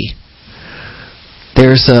husbandry,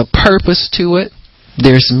 there's a purpose to it.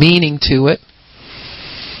 There's meaning to it.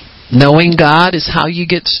 Knowing God is how you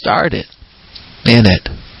get started in it.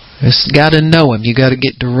 You got to know Him. You got to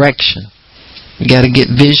get direction. You got to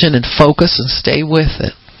get vision and focus and stay with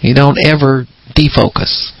it. You don't ever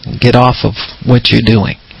defocus. Get off of what you're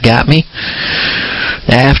doing. Got me?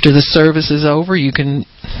 After the service is over, you can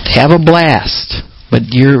have a blast. But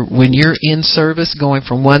when you're in service, going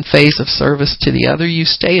from one phase of service to the other, you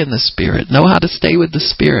stay in the Spirit. Know how to stay with the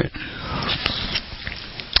Spirit.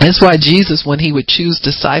 That's why Jesus, when He would choose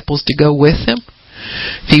disciples to go with Him,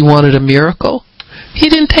 If he wanted a miracle, he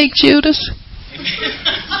didn't take Judas.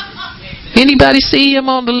 Anybody see him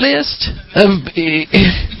on the list of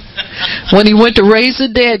when he went to raise the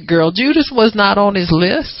dead girl? Judas was not on his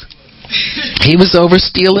list. He was over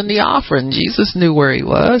stealing the offering. Jesus knew where he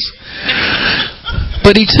was.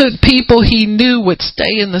 But he took people he knew would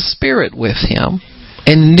stay in the Spirit with him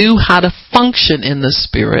and knew how to function in the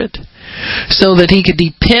Spirit so that he could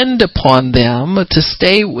depend upon them to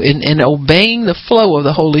stay in obeying the flow of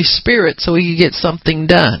the Holy Spirit so he could get something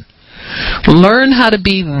done. Learn how to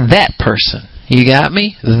be that person. You got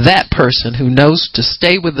me? That person who knows to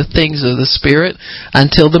stay with the things of the Spirit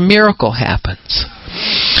until the miracle happens.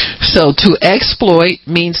 So to exploit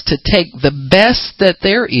means to take the best that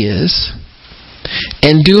there is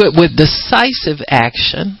and do it with decisive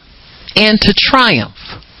action and to triumph.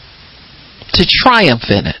 To triumph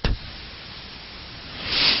in it.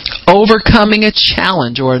 Overcoming a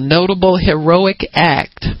challenge or a notable heroic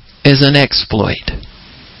act is an exploit.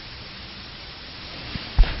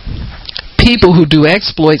 People who do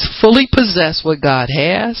exploits fully possess what God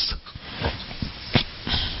has.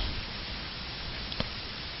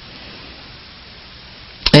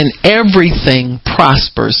 And everything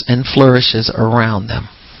prospers and flourishes around them.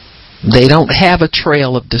 They don't have a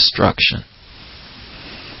trail of destruction.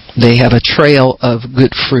 They have a trail of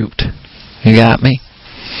good fruit. You got me?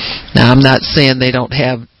 Now, I'm not saying they don't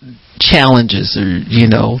have challenges or,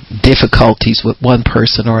 difficulties with one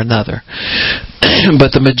person or another.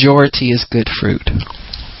 But the majority is good fruit.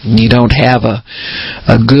 You don't have a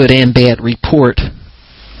good and bad report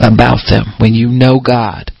about them. When you know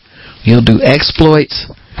God, you'll do exploits,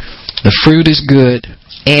 the fruit is good,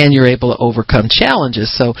 and you're able to overcome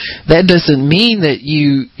challenges. So that doesn't mean that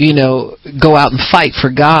you go out and fight for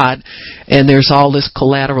God and there's all this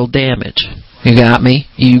collateral damage. You got me?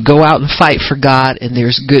 You go out and fight for God and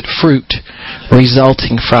there's good fruit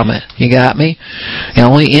resulting from it. You got me? The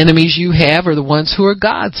only enemies you have are the ones who are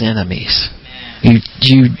God's enemies.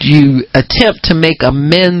 You attempt to make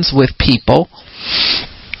amends with people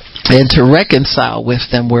and to reconcile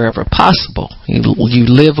with them wherever possible. You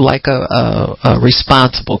live like a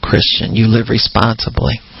responsible Christian. You live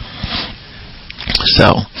responsibly.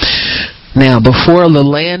 So, now before the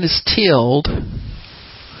land is tilled,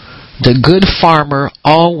 the good farmer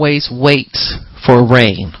always waits for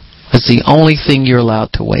rain. It's the only thing you're allowed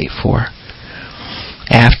to wait for.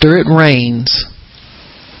 After it rains,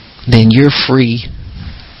 then you're free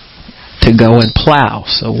to go and plow.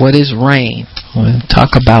 So what is rain? We'll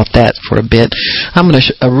talk about that for a bit. I'm going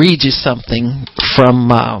to read you something from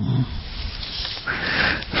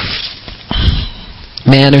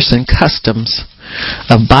Manners and Customs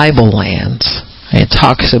of Bible Lands. It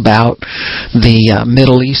talks about the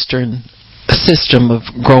Middle Eastern system of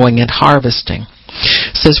growing and harvesting.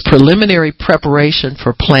 It says preliminary preparation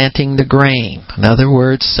for planting the grain. In other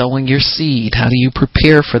words, sowing your seed. How do you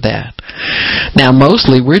prepare for that? Now,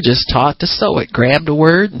 mostly we're just taught to sow it. Grab the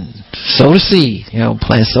word and sow the seed.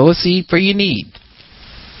 Sow a seed for your need.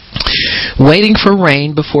 Waiting for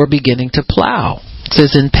rain before beginning to plow. It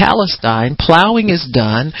says in Palestine, plowing is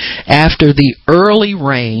done after the early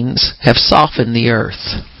rains have softened the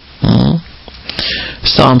earth.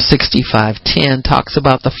 Psalm 65:10 talks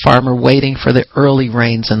about the farmer waiting for the early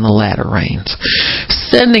rains and the latter rains.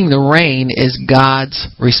 Sending the rain is God's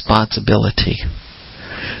responsibility.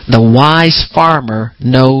 The wise farmer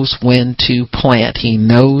knows when to plant. He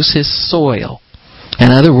knows his soil. In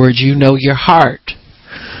other words, you know your heart.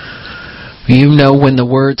 You know when the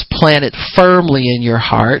word's planted firmly in your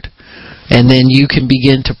heart, and then you can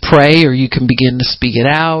begin to pray, or you can begin to speak it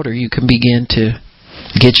out, or you can begin to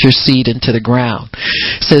get your seed into the ground.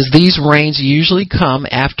 It says these rains usually come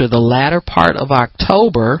after the latter part of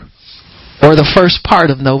October or the first part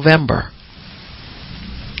of November.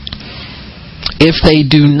 If they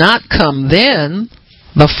do not come then,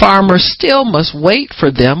 the farmer still must wait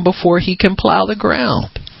for them before he can plow the ground.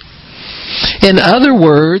 In other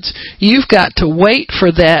words, you've got to wait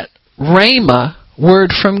for that rhema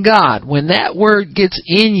word from God. When that word gets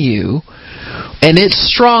in you and it's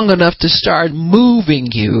strong enough to start moving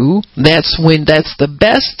you, that's the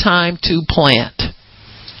best time to plant.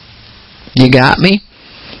 You got me?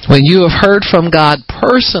 When you have heard from God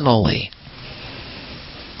personally,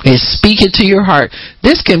 is speak it to your heart.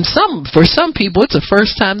 For some people, it's the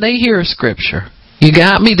first time they hear a scripture. You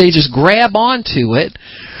got me? They just grab onto it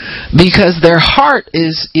because their heart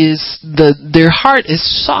is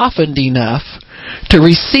softened enough to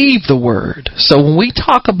receive the word. So when we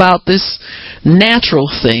talk about this natural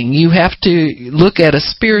thing, you have to look at a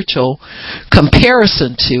spiritual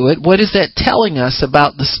comparison to it. What is that telling us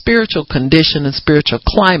about the spiritual condition and spiritual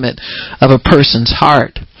climate of a person's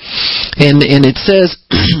heart? And it says,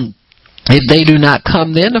 if they do not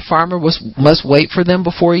come, then the farmer must wait for them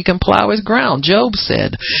before he can plow his ground. Job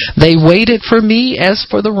said, they waited for me as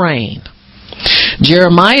for the rain.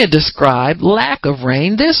 Jeremiah described lack of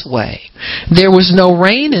rain this way. There was no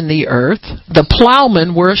rain in the earth. The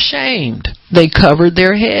plowmen were ashamed. They covered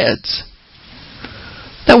their heads.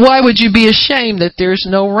 Now why would you be ashamed that there's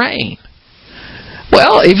no rain?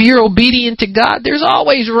 Well, if you're obedient to God, there's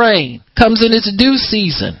always rain. Comes in its due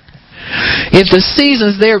season. If the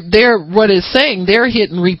seasons, they're what it's saying, they're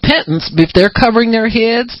hitting repentance. If they're covering their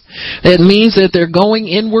heads, that means that they're going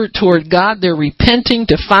inward toward God. They're repenting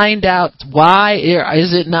to find out why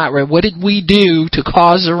is it not rain. What did we do to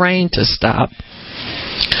cause the rain to stop?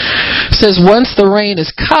 It says once the rain has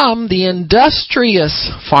come, the industrious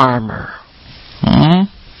farmer,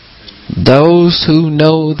 those who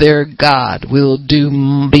know their God will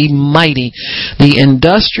be mighty. The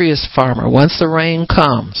industrious farmer, once the rain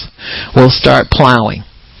comes, will start plowing.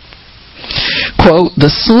 Quote,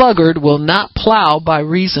 the sluggard will not plow by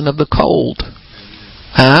reason of the cold.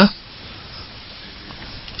 I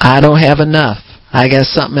don't have enough. I got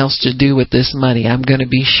something else to do with this money. I'm going to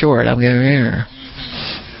be short. That's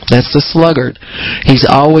the sluggard. He's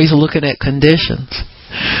always looking at conditions.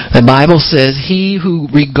 The Bible says, he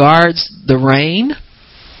who regards the rain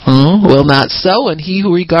will not sow, and he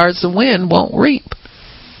who regards the wind won't reap.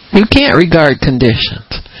 You can't regard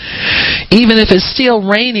conditions. Even if it's still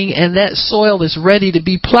raining and that soil is ready to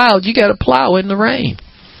be plowed, you got to plow in the rain.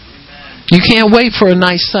 You can't wait for a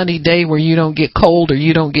nice sunny day where you don't get cold or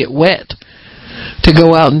you don't get wet to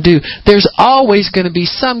go out and do. There's always going to be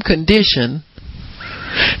some condition.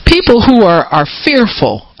 People who are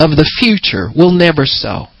fearful of the future will never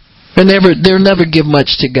sow. They'll never give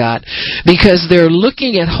much to God because they're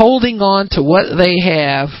looking at holding on to what they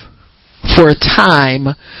have for a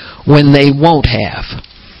time when they won't have.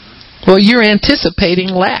 Well, you're anticipating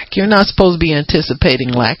lack. You're not supposed to be anticipating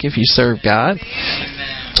lack if you serve God.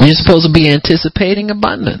 You're supposed to be anticipating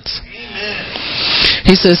abundance.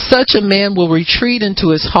 He says, such a man will retreat into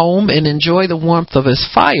his home and enjoy the warmth of his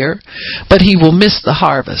fire, but he will miss the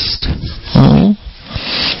harvest.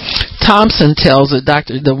 Thompson tells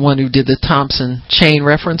the one who did the Thompson Chain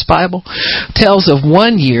Reference Bible, tells of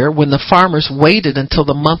one year when the farmers waited until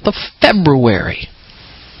the month of February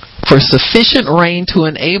for sufficient rain to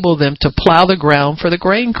enable them to plow the ground for the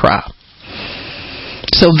grain crop.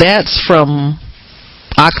 So that's from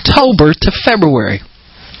October to February.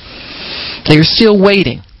 They're still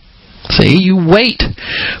waiting. See, you wait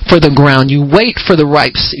for the ground. You wait for the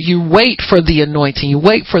ripe. You wait for the anointing. You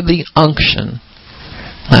wait for the unction.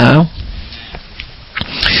 Now,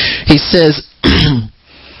 he says,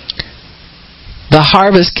 the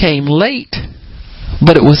harvest came late,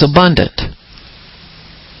 but it was abundant.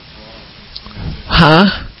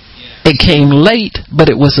 It came late, but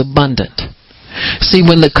it was abundant. See,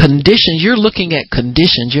 when the conditions, you're looking at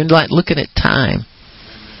conditions. You're not looking at time.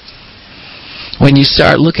 When you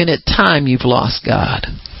start looking at time, you've lost God.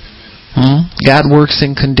 God works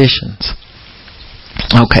in conditions.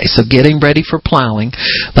 Okay, so getting ready for plowing.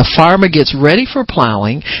 The farmer gets ready for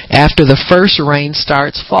plowing after the first rain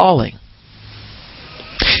starts falling,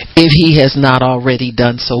 if he has not already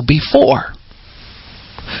done so before.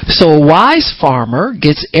 So a wise farmer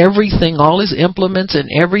gets everything, all his implements and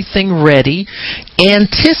everything ready,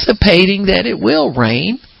 anticipating that it will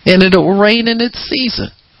rain, and it will rain in its season.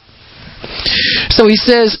 So he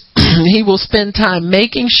says he will spend time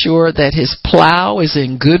making sure that his plow is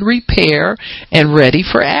in good repair and ready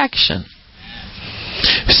for action.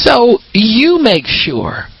 So you make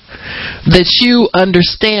sure that you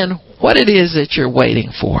understand what it is that you're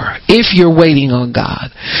waiting for. If you're waiting on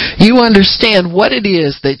God, you understand what it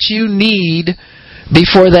is that you need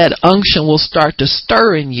before that unction will start to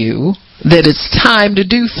stir in you, that it's time to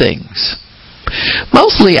do things.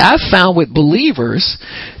 Mostly I've found with believers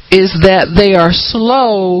is that they are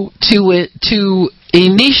slow to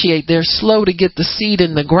initiate. They're slow to get the seed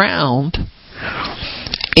in the ground.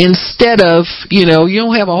 Instead of, you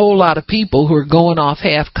don't have a whole lot of people who are going off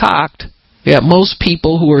half-cocked. You have most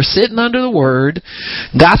people who are sitting under the Word,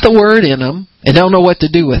 got the Word in them, and don't know what to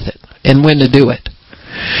do with it and when to do it.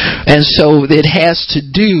 And so it has to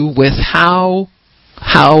do with how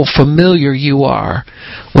familiar you are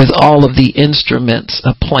with all of the instruments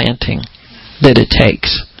of planting that it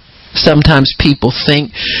takes. Sometimes people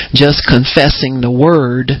think just confessing the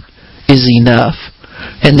Word is enough,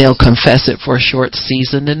 And they'll confess it for a short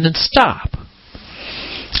season and then stop.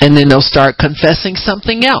 And then they'll start confessing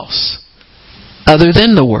something else other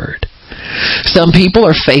than the Word. Some people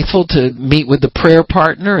are faithful to meet with the prayer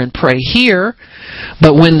partner and pray here,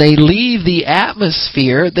 but when they leave the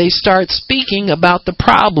atmosphere, they start speaking about the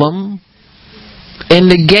problem and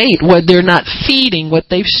negate what they're not feeding, what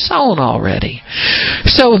they've sown already.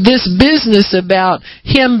 So this business about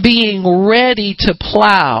him being ready to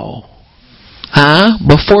plow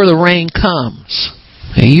before the rain comes.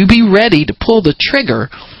 You be ready to pull the trigger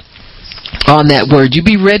on that word. You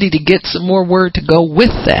be ready to get some more word to go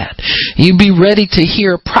with that. You be ready to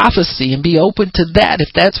hear prophecy and be open to that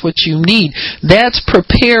if that's what you need. That's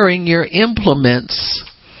preparing your implements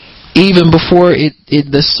even before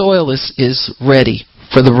the soil is ready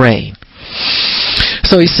for the rain.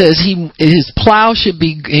 So he says his plow should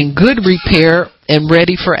be in good repair and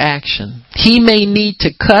ready for action. He may need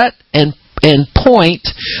to cut and point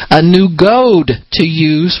a new goad to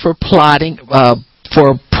use for prodding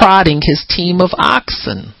his team of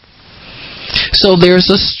oxen. So there's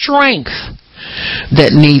a strength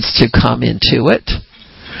that needs to come into it.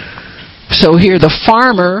 So here the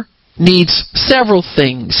farmer needs several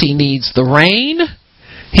things. He needs the rain,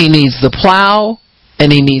 he needs the plow,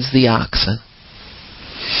 and he needs the oxen.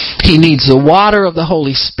 He needs the water of the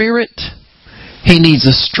Holy Spirit. He needs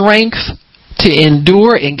the strength to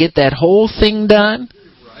endure and get that whole thing done.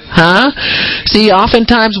 See,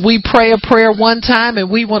 oftentimes we pray a prayer one time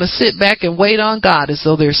and we want to sit back and wait on God as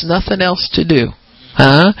though there's nothing else to do.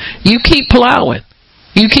 You keep plowing.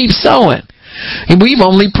 You keep sowing. And we've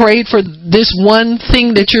only prayed for this one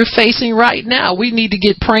thing that you're facing right now. We need to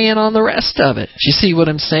get praying on the rest of it. You see what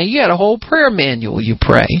I'm saying? You got a whole prayer manual you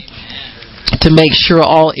pray to make sure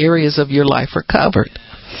all areas of your life are covered.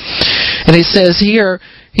 And it says here,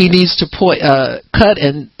 he needs to cut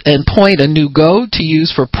and point a new goad to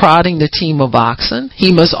use for prodding the team of oxen.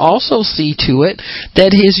 He must also see to it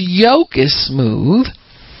that his yoke is smooth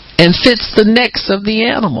and fits the necks of the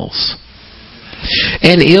animals.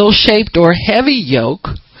 An ill-shaped or heavy yoke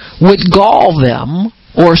would gall them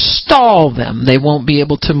or stall them. They won't be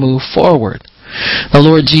able to move forward. The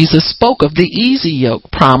Lord Jesus spoke of the easy yoke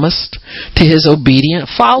promised to his obedient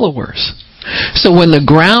followers. So when the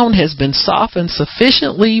ground has been softened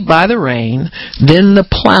sufficiently by the rain, then the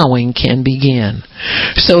plowing can begin.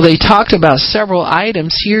 So they talked about several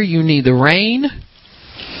items here. You need the rain,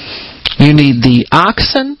 you need the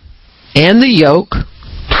oxen and the yoke,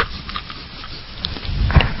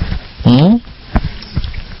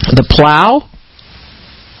 the plow,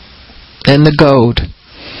 and the goad.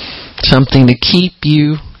 Something to keep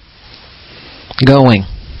you going.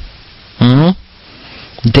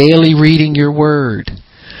 Daily reading your word.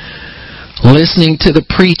 Listening to the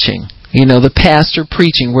preaching. The pastor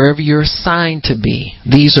preaching wherever you're assigned to be.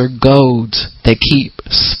 These are goads that keep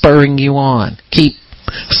spurring you on. Keep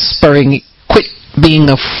spurring. Quit being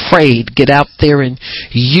afraid. Get out there and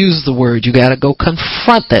use the word. You got to go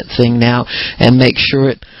confront that thing now and make sure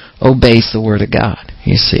it obeys the word of God.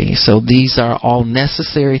 You see, so these are all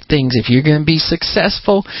necessary things if you're going to be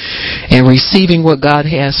successful in receiving what God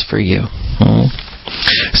has for you.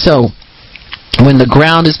 So, when the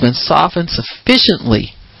ground has been softened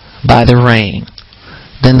sufficiently by the rain,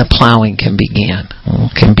 then the plowing can begin.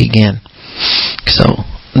 So,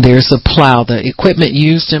 there's a plow, the equipment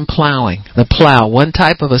used in plowing. The plow, one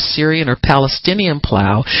type of Assyrian or Palestinian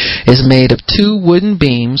plow, is made of two wooden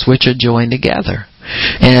beams which are joined together.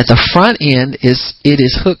 And at the front end it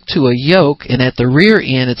is hooked to a yoke, and at the rear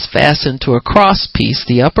end it's fastened to a cross piece,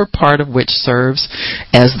 the upper part of which serves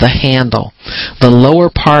as the handle. The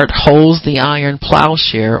lower part holds the iron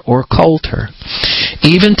plowshare or coulter.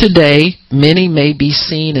 Even today, many may be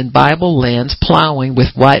seen in Bible lands plowing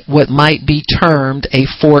with what might be termed a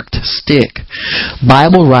forked stick.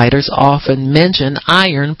 Bible writers often mention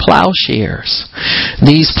iron plowshares.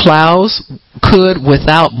 These plows could,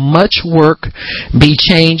 without much work, be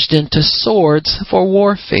changed into swords for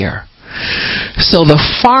warfare. So the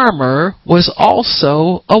farmer was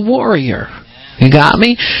also a warrior. You got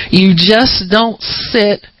me? You just don't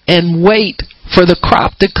sit and wait for the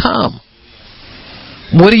crop to come.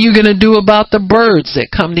 What are you going to do about the birds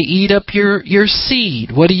that come to eat up your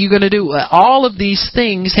seed? What are you going to do? All of these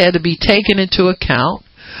things had to be taken into account.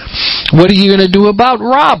 What are you going to do about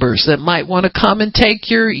robbers that might want to come and take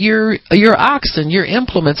your oxen, your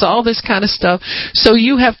implements, all this kind of stuff? So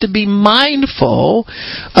you have to be mindful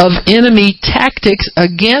of enemy tactics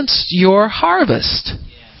against your harvest.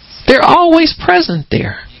 They're always present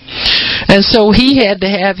there. And so he had to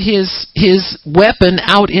have his weapon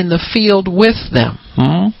out in the field with them.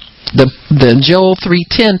 The Joel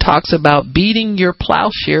 3:10 talks about beating your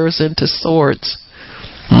plowshares into swords.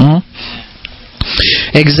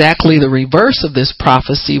 Exactly the reverse of this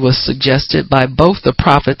prophecy was suggested by both the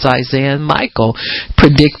prophets Isaiah and Michael,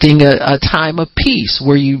 predicting a time of peace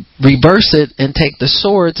where you reverse it and take the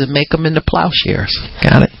swords and make them into plowshares.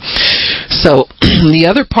 Got it? So the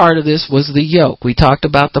other part of this was the yoke. We talked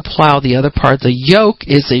about the plow. The other part, the yoke,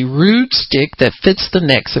 is a rude stick that fits the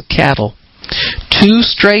necks of cattle. 2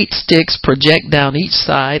 straight sticks project down each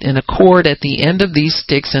side, and a cord at the end of these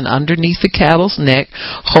sticks and underneath the cattle's neck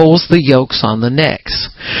holds the yokes on the necks.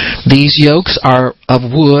 These yokes are of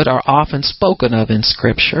wood, are often spoken of in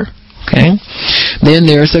Scripture. Okay. Then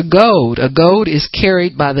there's a goad. A goad is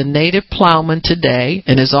carried by the native plowman today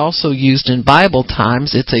and is also used in Bible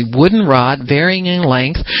times. It's a wooden rod varying in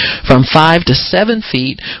length from 5 to 7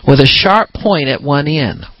 feet with a sharp point at one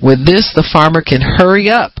end. With this, the farmer can hurry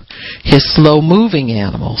up his slow-moving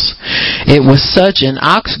animals. It was such an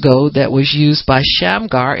ox goad that was used by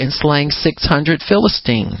Shamgar in slaying 600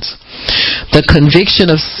 Philistines. The conviction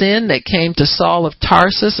of sin that came to Saul of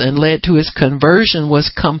Tarsus and led to his conversion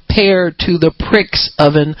was compared to the pricks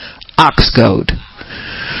of an ox goad.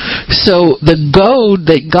 So the goad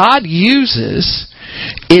that God uses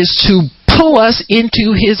is to pull us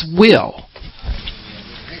into His will.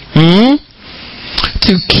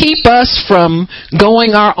 To keep us from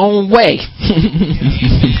going our own way.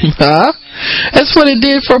 That's what it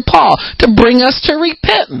did for Paul, to bring us to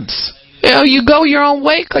repentance. You go your own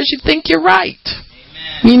way because you think you're right.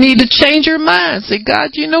 You need to change your mind. Say,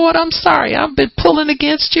 God, you know what? I'm sorry. I've been pulling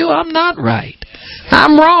against you. I'm not right.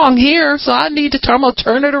 I'm wrong here, so I'm going to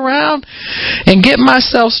turn it around and get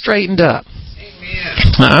myself straightened up.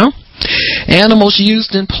 Animals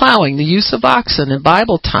used in plowing. The use of oxen. In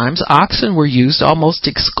Bible times, oxen were used almost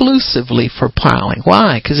exclusively for plowing.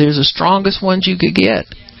 Why? Because they're the strongest ones you could get.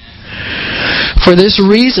 For this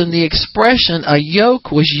reason, the expression a yoke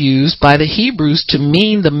was used by the Hebrews to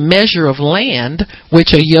mean the measure of land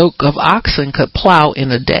which a yoke of oxen could plow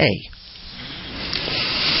in a day.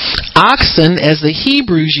 Oxen, as the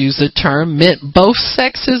Hebrews used the term, meant both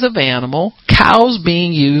sexes of animal, cows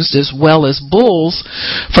being used as well as bulls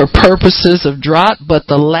for purposes of draught, but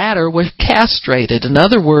the latter were castrated. In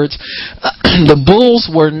other words, the bulls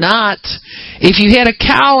were not, if you had a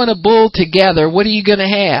cow and a bull together, what are you going to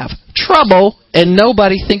have? Trouble, and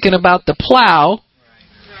nobody thinking about the plow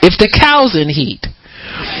if the cow's in heat.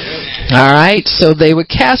 Alright, so they would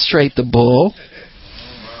castrate the bull.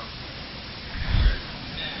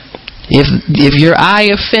 If your eye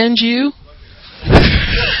offends you,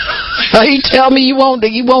 you tell me you won't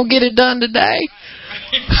get it done today.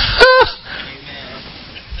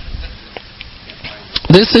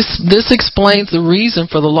 This explains the reason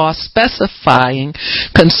for the law specifying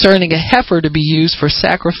concerning a heifer to be used for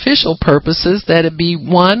sacrificial purposes, that it be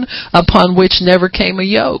one upon which never came a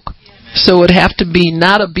yoke. So it would have to be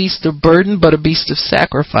not a beast of burden, but a beast of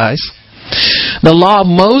sacrifice. The law of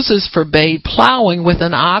Moses forbade plowing with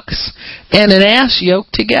an ox and an ass yoke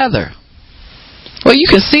together. Well, you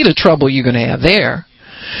can see the trouble you're going to have there.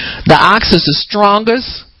 The ox is the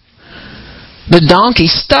strongest. The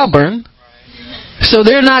donkey's stubborn. So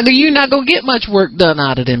you're not going to get much work done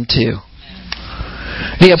out of them two.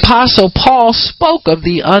 The Apostle Paul spoke of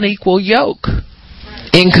the unequal yoke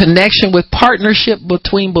in connection with partnership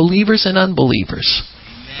between believers and unbelievers.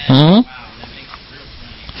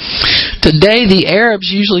 Today, the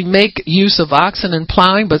Arabs usually make use of oxen in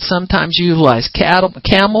plowing, but sometimes utilize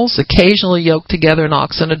camels, occasionally yoke together an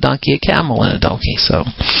ox and a donkey, a camel and a donkey. So,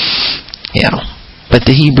 yeah. But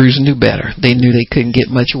the Hebrews knew better. They knew they couldn't get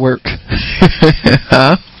much work.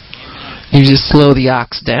 You just slow the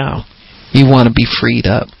ox down. You want to be freed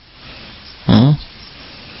up.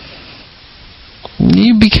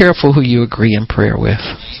 You be careful who you agree in prayer with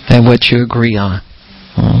and what you agree on.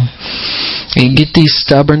 You get these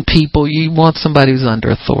stubborn people, you want somebody who's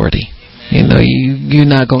under authority. You're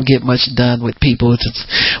not going to get much done with people.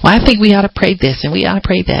 Well, I think we ought to pray this and we ought to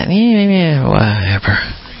pray that. Whatever.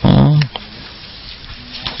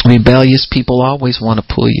 Rebellious people always want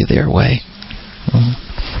to pull you their way.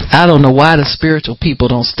 I don't know why the spiritual people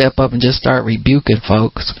don't step up and just start rebuking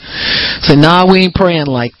folks. Say, no, we ain't praying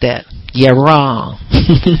like that. You're wrong.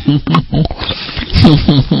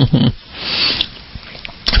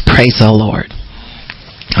 Praise the Lord.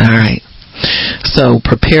 All right. So,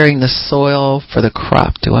 preparing the soil for the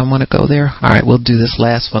crop. Do I want to go there? All right, we'll do this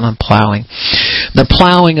last one on plowing. The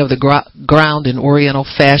plowing of the ground in Oriental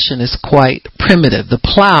fashion is quite primitive. The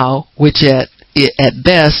plow, which at at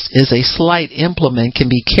best, is a slight implement, can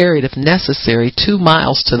be carried if necessary 2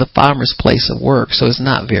 miles to the farmer's place of work, so it's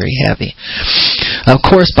not very heavy. Of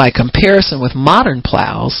course, by comparison with modern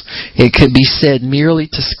plows, it could be said merely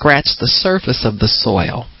to scratch the surface of the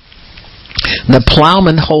soil. The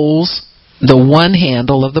plowman holds the one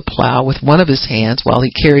handle of the plow with one of his hands while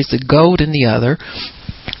he carries the goad in the other,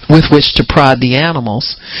 with which to prod the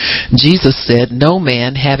animals. Jesus said, "No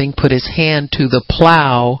man, having put his hand to the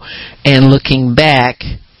plow and looking back,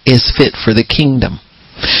 is fit for the kingdom."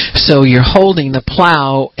 So you're holding the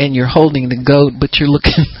plow and you're holding the goad, but you're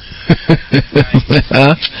looking...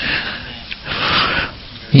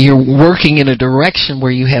 You're working in a direction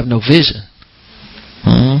where you have no vision.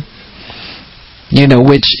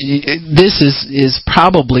 Which this is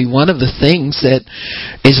probably one of the things that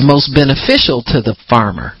is most beneficial to the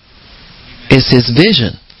farmer, is his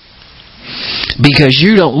vision. Because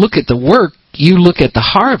you don't look at the work, you look at the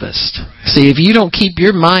harvest. See, if you don't keep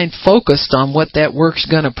your mind focused on what that work's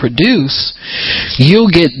going to produce,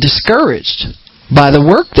 you'll get discouraged by the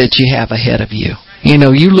work that you have ahead of you.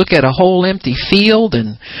 You look at a whole empty field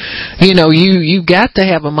and, you got to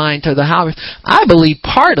have a mind to the harvest. I believe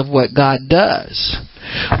part of what God does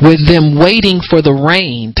with them waiting for the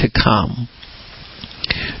rain to come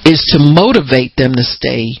is to motivate them to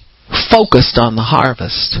stay focused on the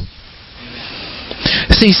harvest.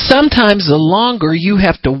 See, sometimes the longer you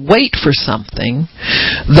have to wait for something,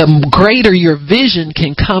 the greater your vision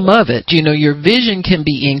can come of it. Your vision can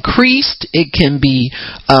be increased, it can be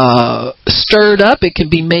stirred up, it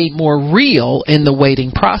can be made more real in the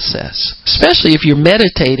waiting process, especially if you're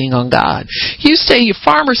meditating on God. You say your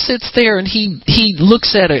farmer sits there and he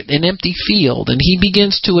looks at an empty field and he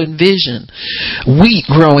begins to envision wheat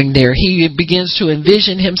growing there. He begins to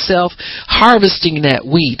envision himself harvesting that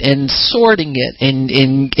wheat and sorting it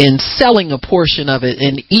and selling a portion of it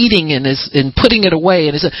and eating and putting it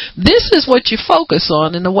away. And this is what you focus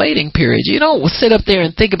on in the waiting period. You don't sit up there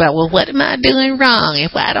and think about, well, what am I doing wrong?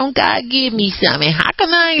 If why don't God give me something? How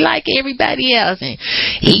come I ain't like everybody else? And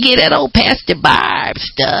he get that old Pastor Barb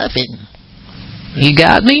stuff. And you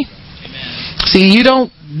got me? Amen. See, you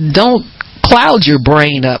don't cloud your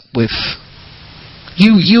brain up with...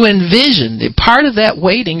 You envision. Part of that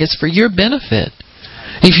waiting is for your benefit.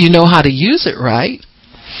 If you know how to use it right,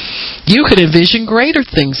 you can envision greater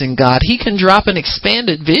things in God. He can drop an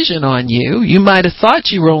expanded vision on you. You might have thought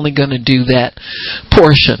you were only going to do that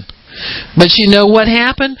portion. But you know what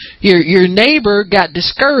happened? Your neighbor got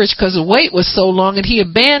discouraged because the wait was so long and he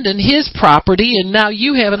abandoned his property, and now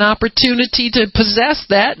you have an opportunity to possess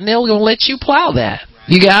that, and they're going to let you plow that.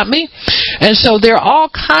 You got me? And so there are all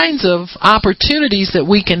kinds of opportunities that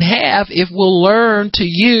we can have if we'll learn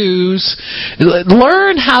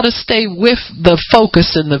how to stay with the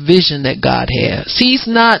focus and the vision that God has. He's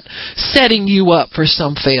not setting you up for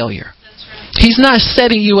some failure. He's not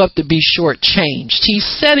setting you up to be shortchanged. He's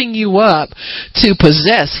setting you up to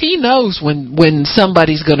possess. He knows when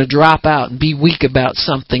somebody's going to drop out and be weak about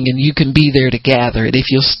something, and you can be there to gather it if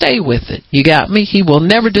you'll stay with it. You got me? He will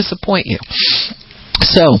never disappoint you.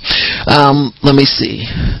 So, let me see.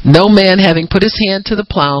 No man having put his hand to the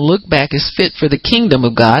plow and looked back is fit for the kingdom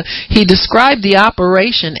of God. He described the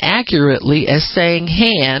operation accurately as saying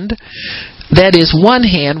hand, that is one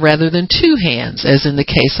hand rather than two hands, as in the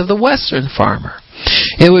case of the Western farmer.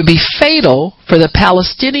 It would be fatal for the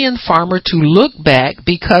Palestinian farmer to look back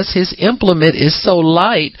because his implement is so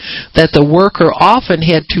light that the worker often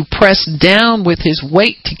had to press down with his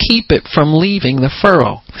weight to keep it from leaving the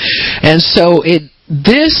furrow. And so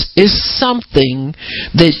this is something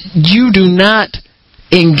that you do not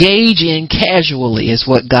engage in casually, is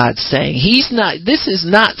what God's saying. This is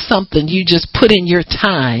not something you just put in your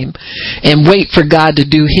time and wait for God to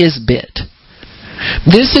do his bit.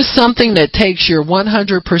 This is something that takes your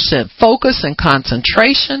 100% focus and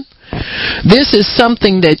concentration. This is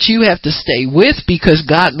something that you have to stay with because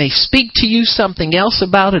God may speak to you something else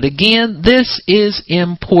about it again. This is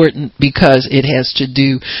important because it has to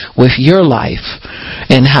do with your life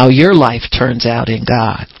and how your life turns out in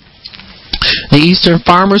God. The Eastern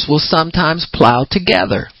farmers will sometimes plow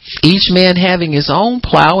together, each man having his own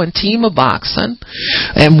plow and team of oxen,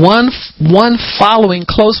 and one following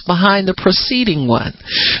close behind the preceding one.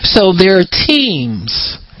 So there are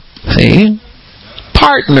teams,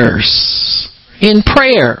 partners in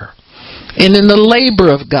prayer and in the labor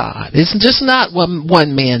of God. It's just not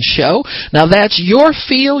one man show. Now that's your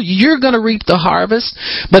field. You're going to reap the harvest.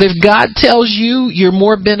 But if God tells you you're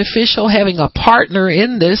more beneficial having a partner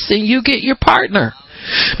in this, then you get your partner.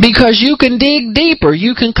 Because you can dig deeper,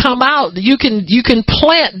 you can come out, you can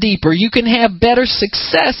plant deeper, you can have better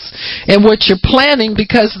success in what you're planting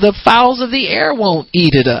because the fowls of the air won't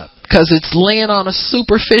eat it up. Because it's laying on a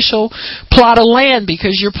superficial plot of land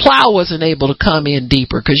because your plow wasn't able to come in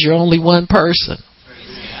deeper because you're only one person.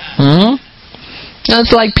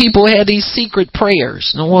 It's like people had these secret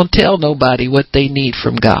prayers. No one tell nobody what they need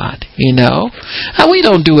from God, you know. And we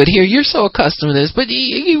don't do it here. You're so accustomed to this, but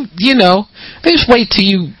you know, just wait till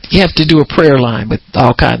you have to do a prayer line with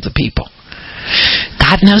all kinds of people.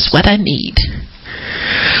 God knows what I need.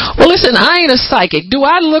 Well, listen, I ain't a psychic. Do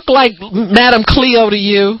I look like Madam Cleo to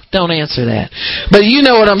you? Don't answer that. But you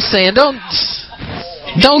know what I'm saying.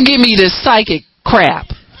 Don't give me this psychic crap.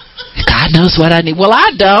 God knows what I need. Well,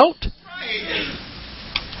 I don't.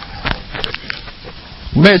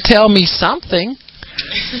 You better tell me something.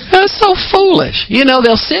 That's so foolish. You know,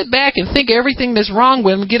 they'll sit back and think everything that's wrong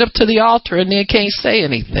with them, get up to the altar, and they can't say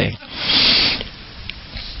anything.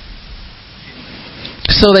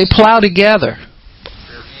 So they plow together.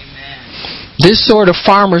 This sort of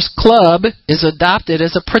farmer's club is adopted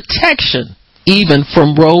as a protection, even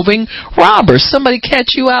from roving robbers. Somebody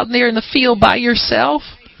catch you out there in the field by yourself?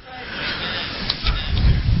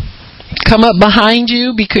 Come up behind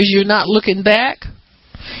you because you're not looking back?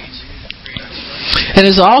 And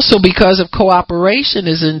it's also because of cooperation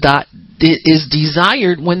is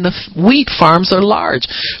desired when the wheat farms are large.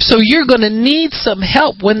 So you're going to need some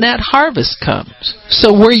help when that harvest comes.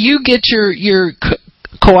 So where you get your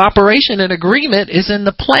cooperation and agreement is in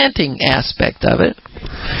the planting aspect of it.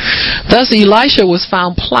 Thus Elisha was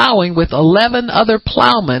found plowing with 11 other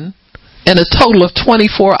plowmen and a total of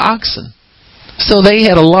 24 oxen. So they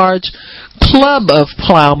had a large club of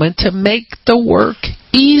plowmen to make the work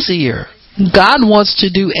easier. God wants to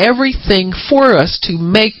do everything for us to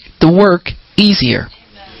make the work easier.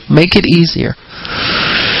 Make it easier.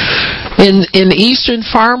 In Eastern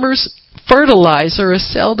farmers, fertilizer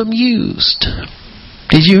is seldom used.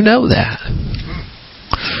 Did you know that?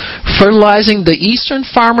 Fertilizing, the Eastern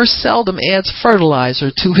farmer seldom adds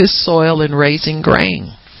fertilizer to his soil in raising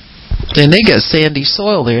grain. And they got sandy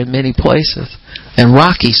soil there in many places. And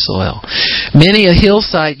rocky soil. Many a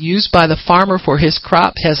hillside used by the farmer for his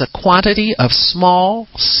crop has a quantity of small,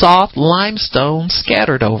 soft limestone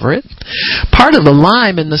scattered over it. Part of the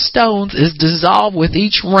lime in the stones is dissolved with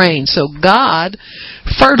each rain. So God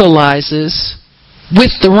fertilizes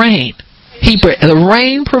with the rain. The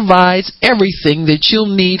rain provides everything that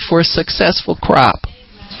you'll need for a successful crop.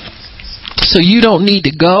 So you don't need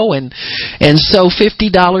to go and sow $50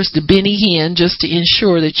 to Benny Hinn just to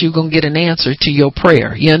ensure that you're going to get an answer to your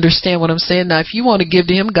prayer. You understand what I'm saying? Now, if you want to give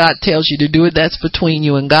to him, God tells you to do it. That's between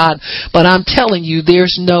you and God. But I'm telling you,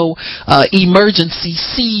 there's no emergency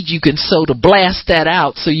seed you can sow to blast that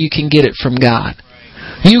out so you can get it from God.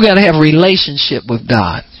 You got to have a relationship with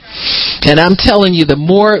God. And I'm telling you, the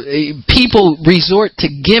more people resort to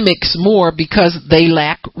gimmicks more because they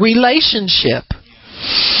lack relationship.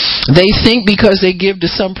 They think because they give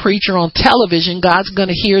to some preacher on television, God's going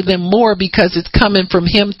to hear them more because it's coming from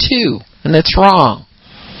him too. And that's wrong.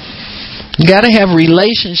 You got to have a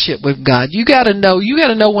relationship with God. You got to know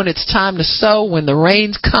when it's time to sow, when the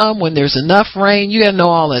rains come, when there's enough rain. You got to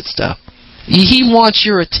know all that stuff. He wants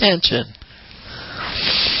your attention.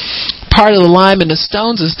 Part of the lime in the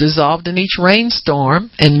stones is dissolved in each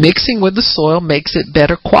rainstorm, and mixing with the soil makes it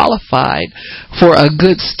better qualified for a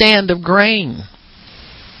good stand of grain.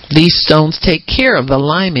 These stones take care of the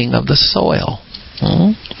liming of the soil.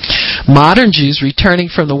 Modern Jews returning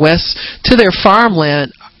from the West to their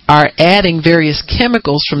farmland are adding various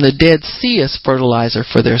chemicals from the Dead Sea as fertilizer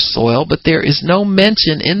for their soil, but there is no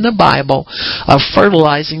mention in the Bible of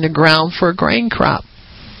fertilizing the ground for a grain crop.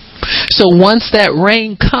 So once that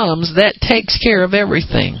rain comes, that takes care of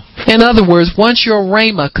everything. In other words, once your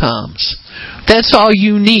rhema comes, that's all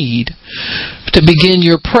you need to begin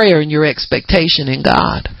your prayer and your expectation in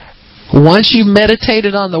God. Once you've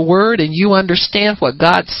meditated on the Word and you understand what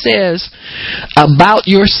God says about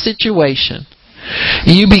your situation,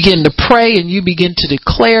 you begin to pray and you begin to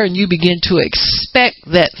declare and you begin to expect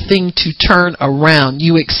that thing to turn around.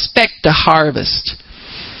 You expect to harvest.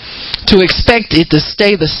 To expect it to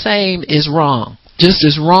stay the same is wrong. Just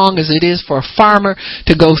as wrong as it is for a farmer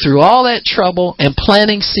to go through all that trouble and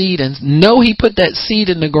planting seed and know he put that seed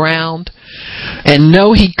in the ground and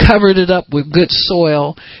know he covered it up with good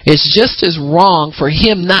soil. It's just as wrong for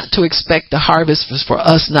him not to expect the harvest as for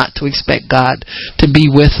us not to expect God to be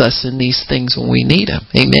with us in these things when we need him.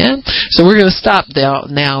 Amen? So we're going to stop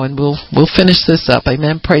now and we'll finish this up.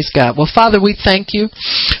 Amen? Praise God. Well, Father, we thank you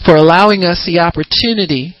for allowing us the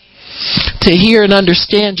opportunity to hear and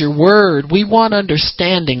understand your word. We want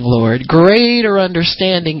understanding, Lord, greater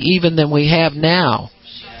understanding even than we have now.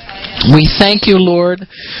 We thank you, Lord.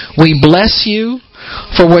 We bless you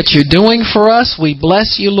for what you're doing for us. We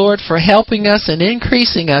bless you, Lord, for helping us and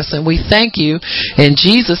increasing us. And we thank you in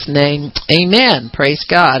Jesus' name. Amen. Praise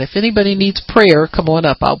God. If anybody needs prayer, come on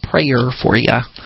up. I'll pray for you.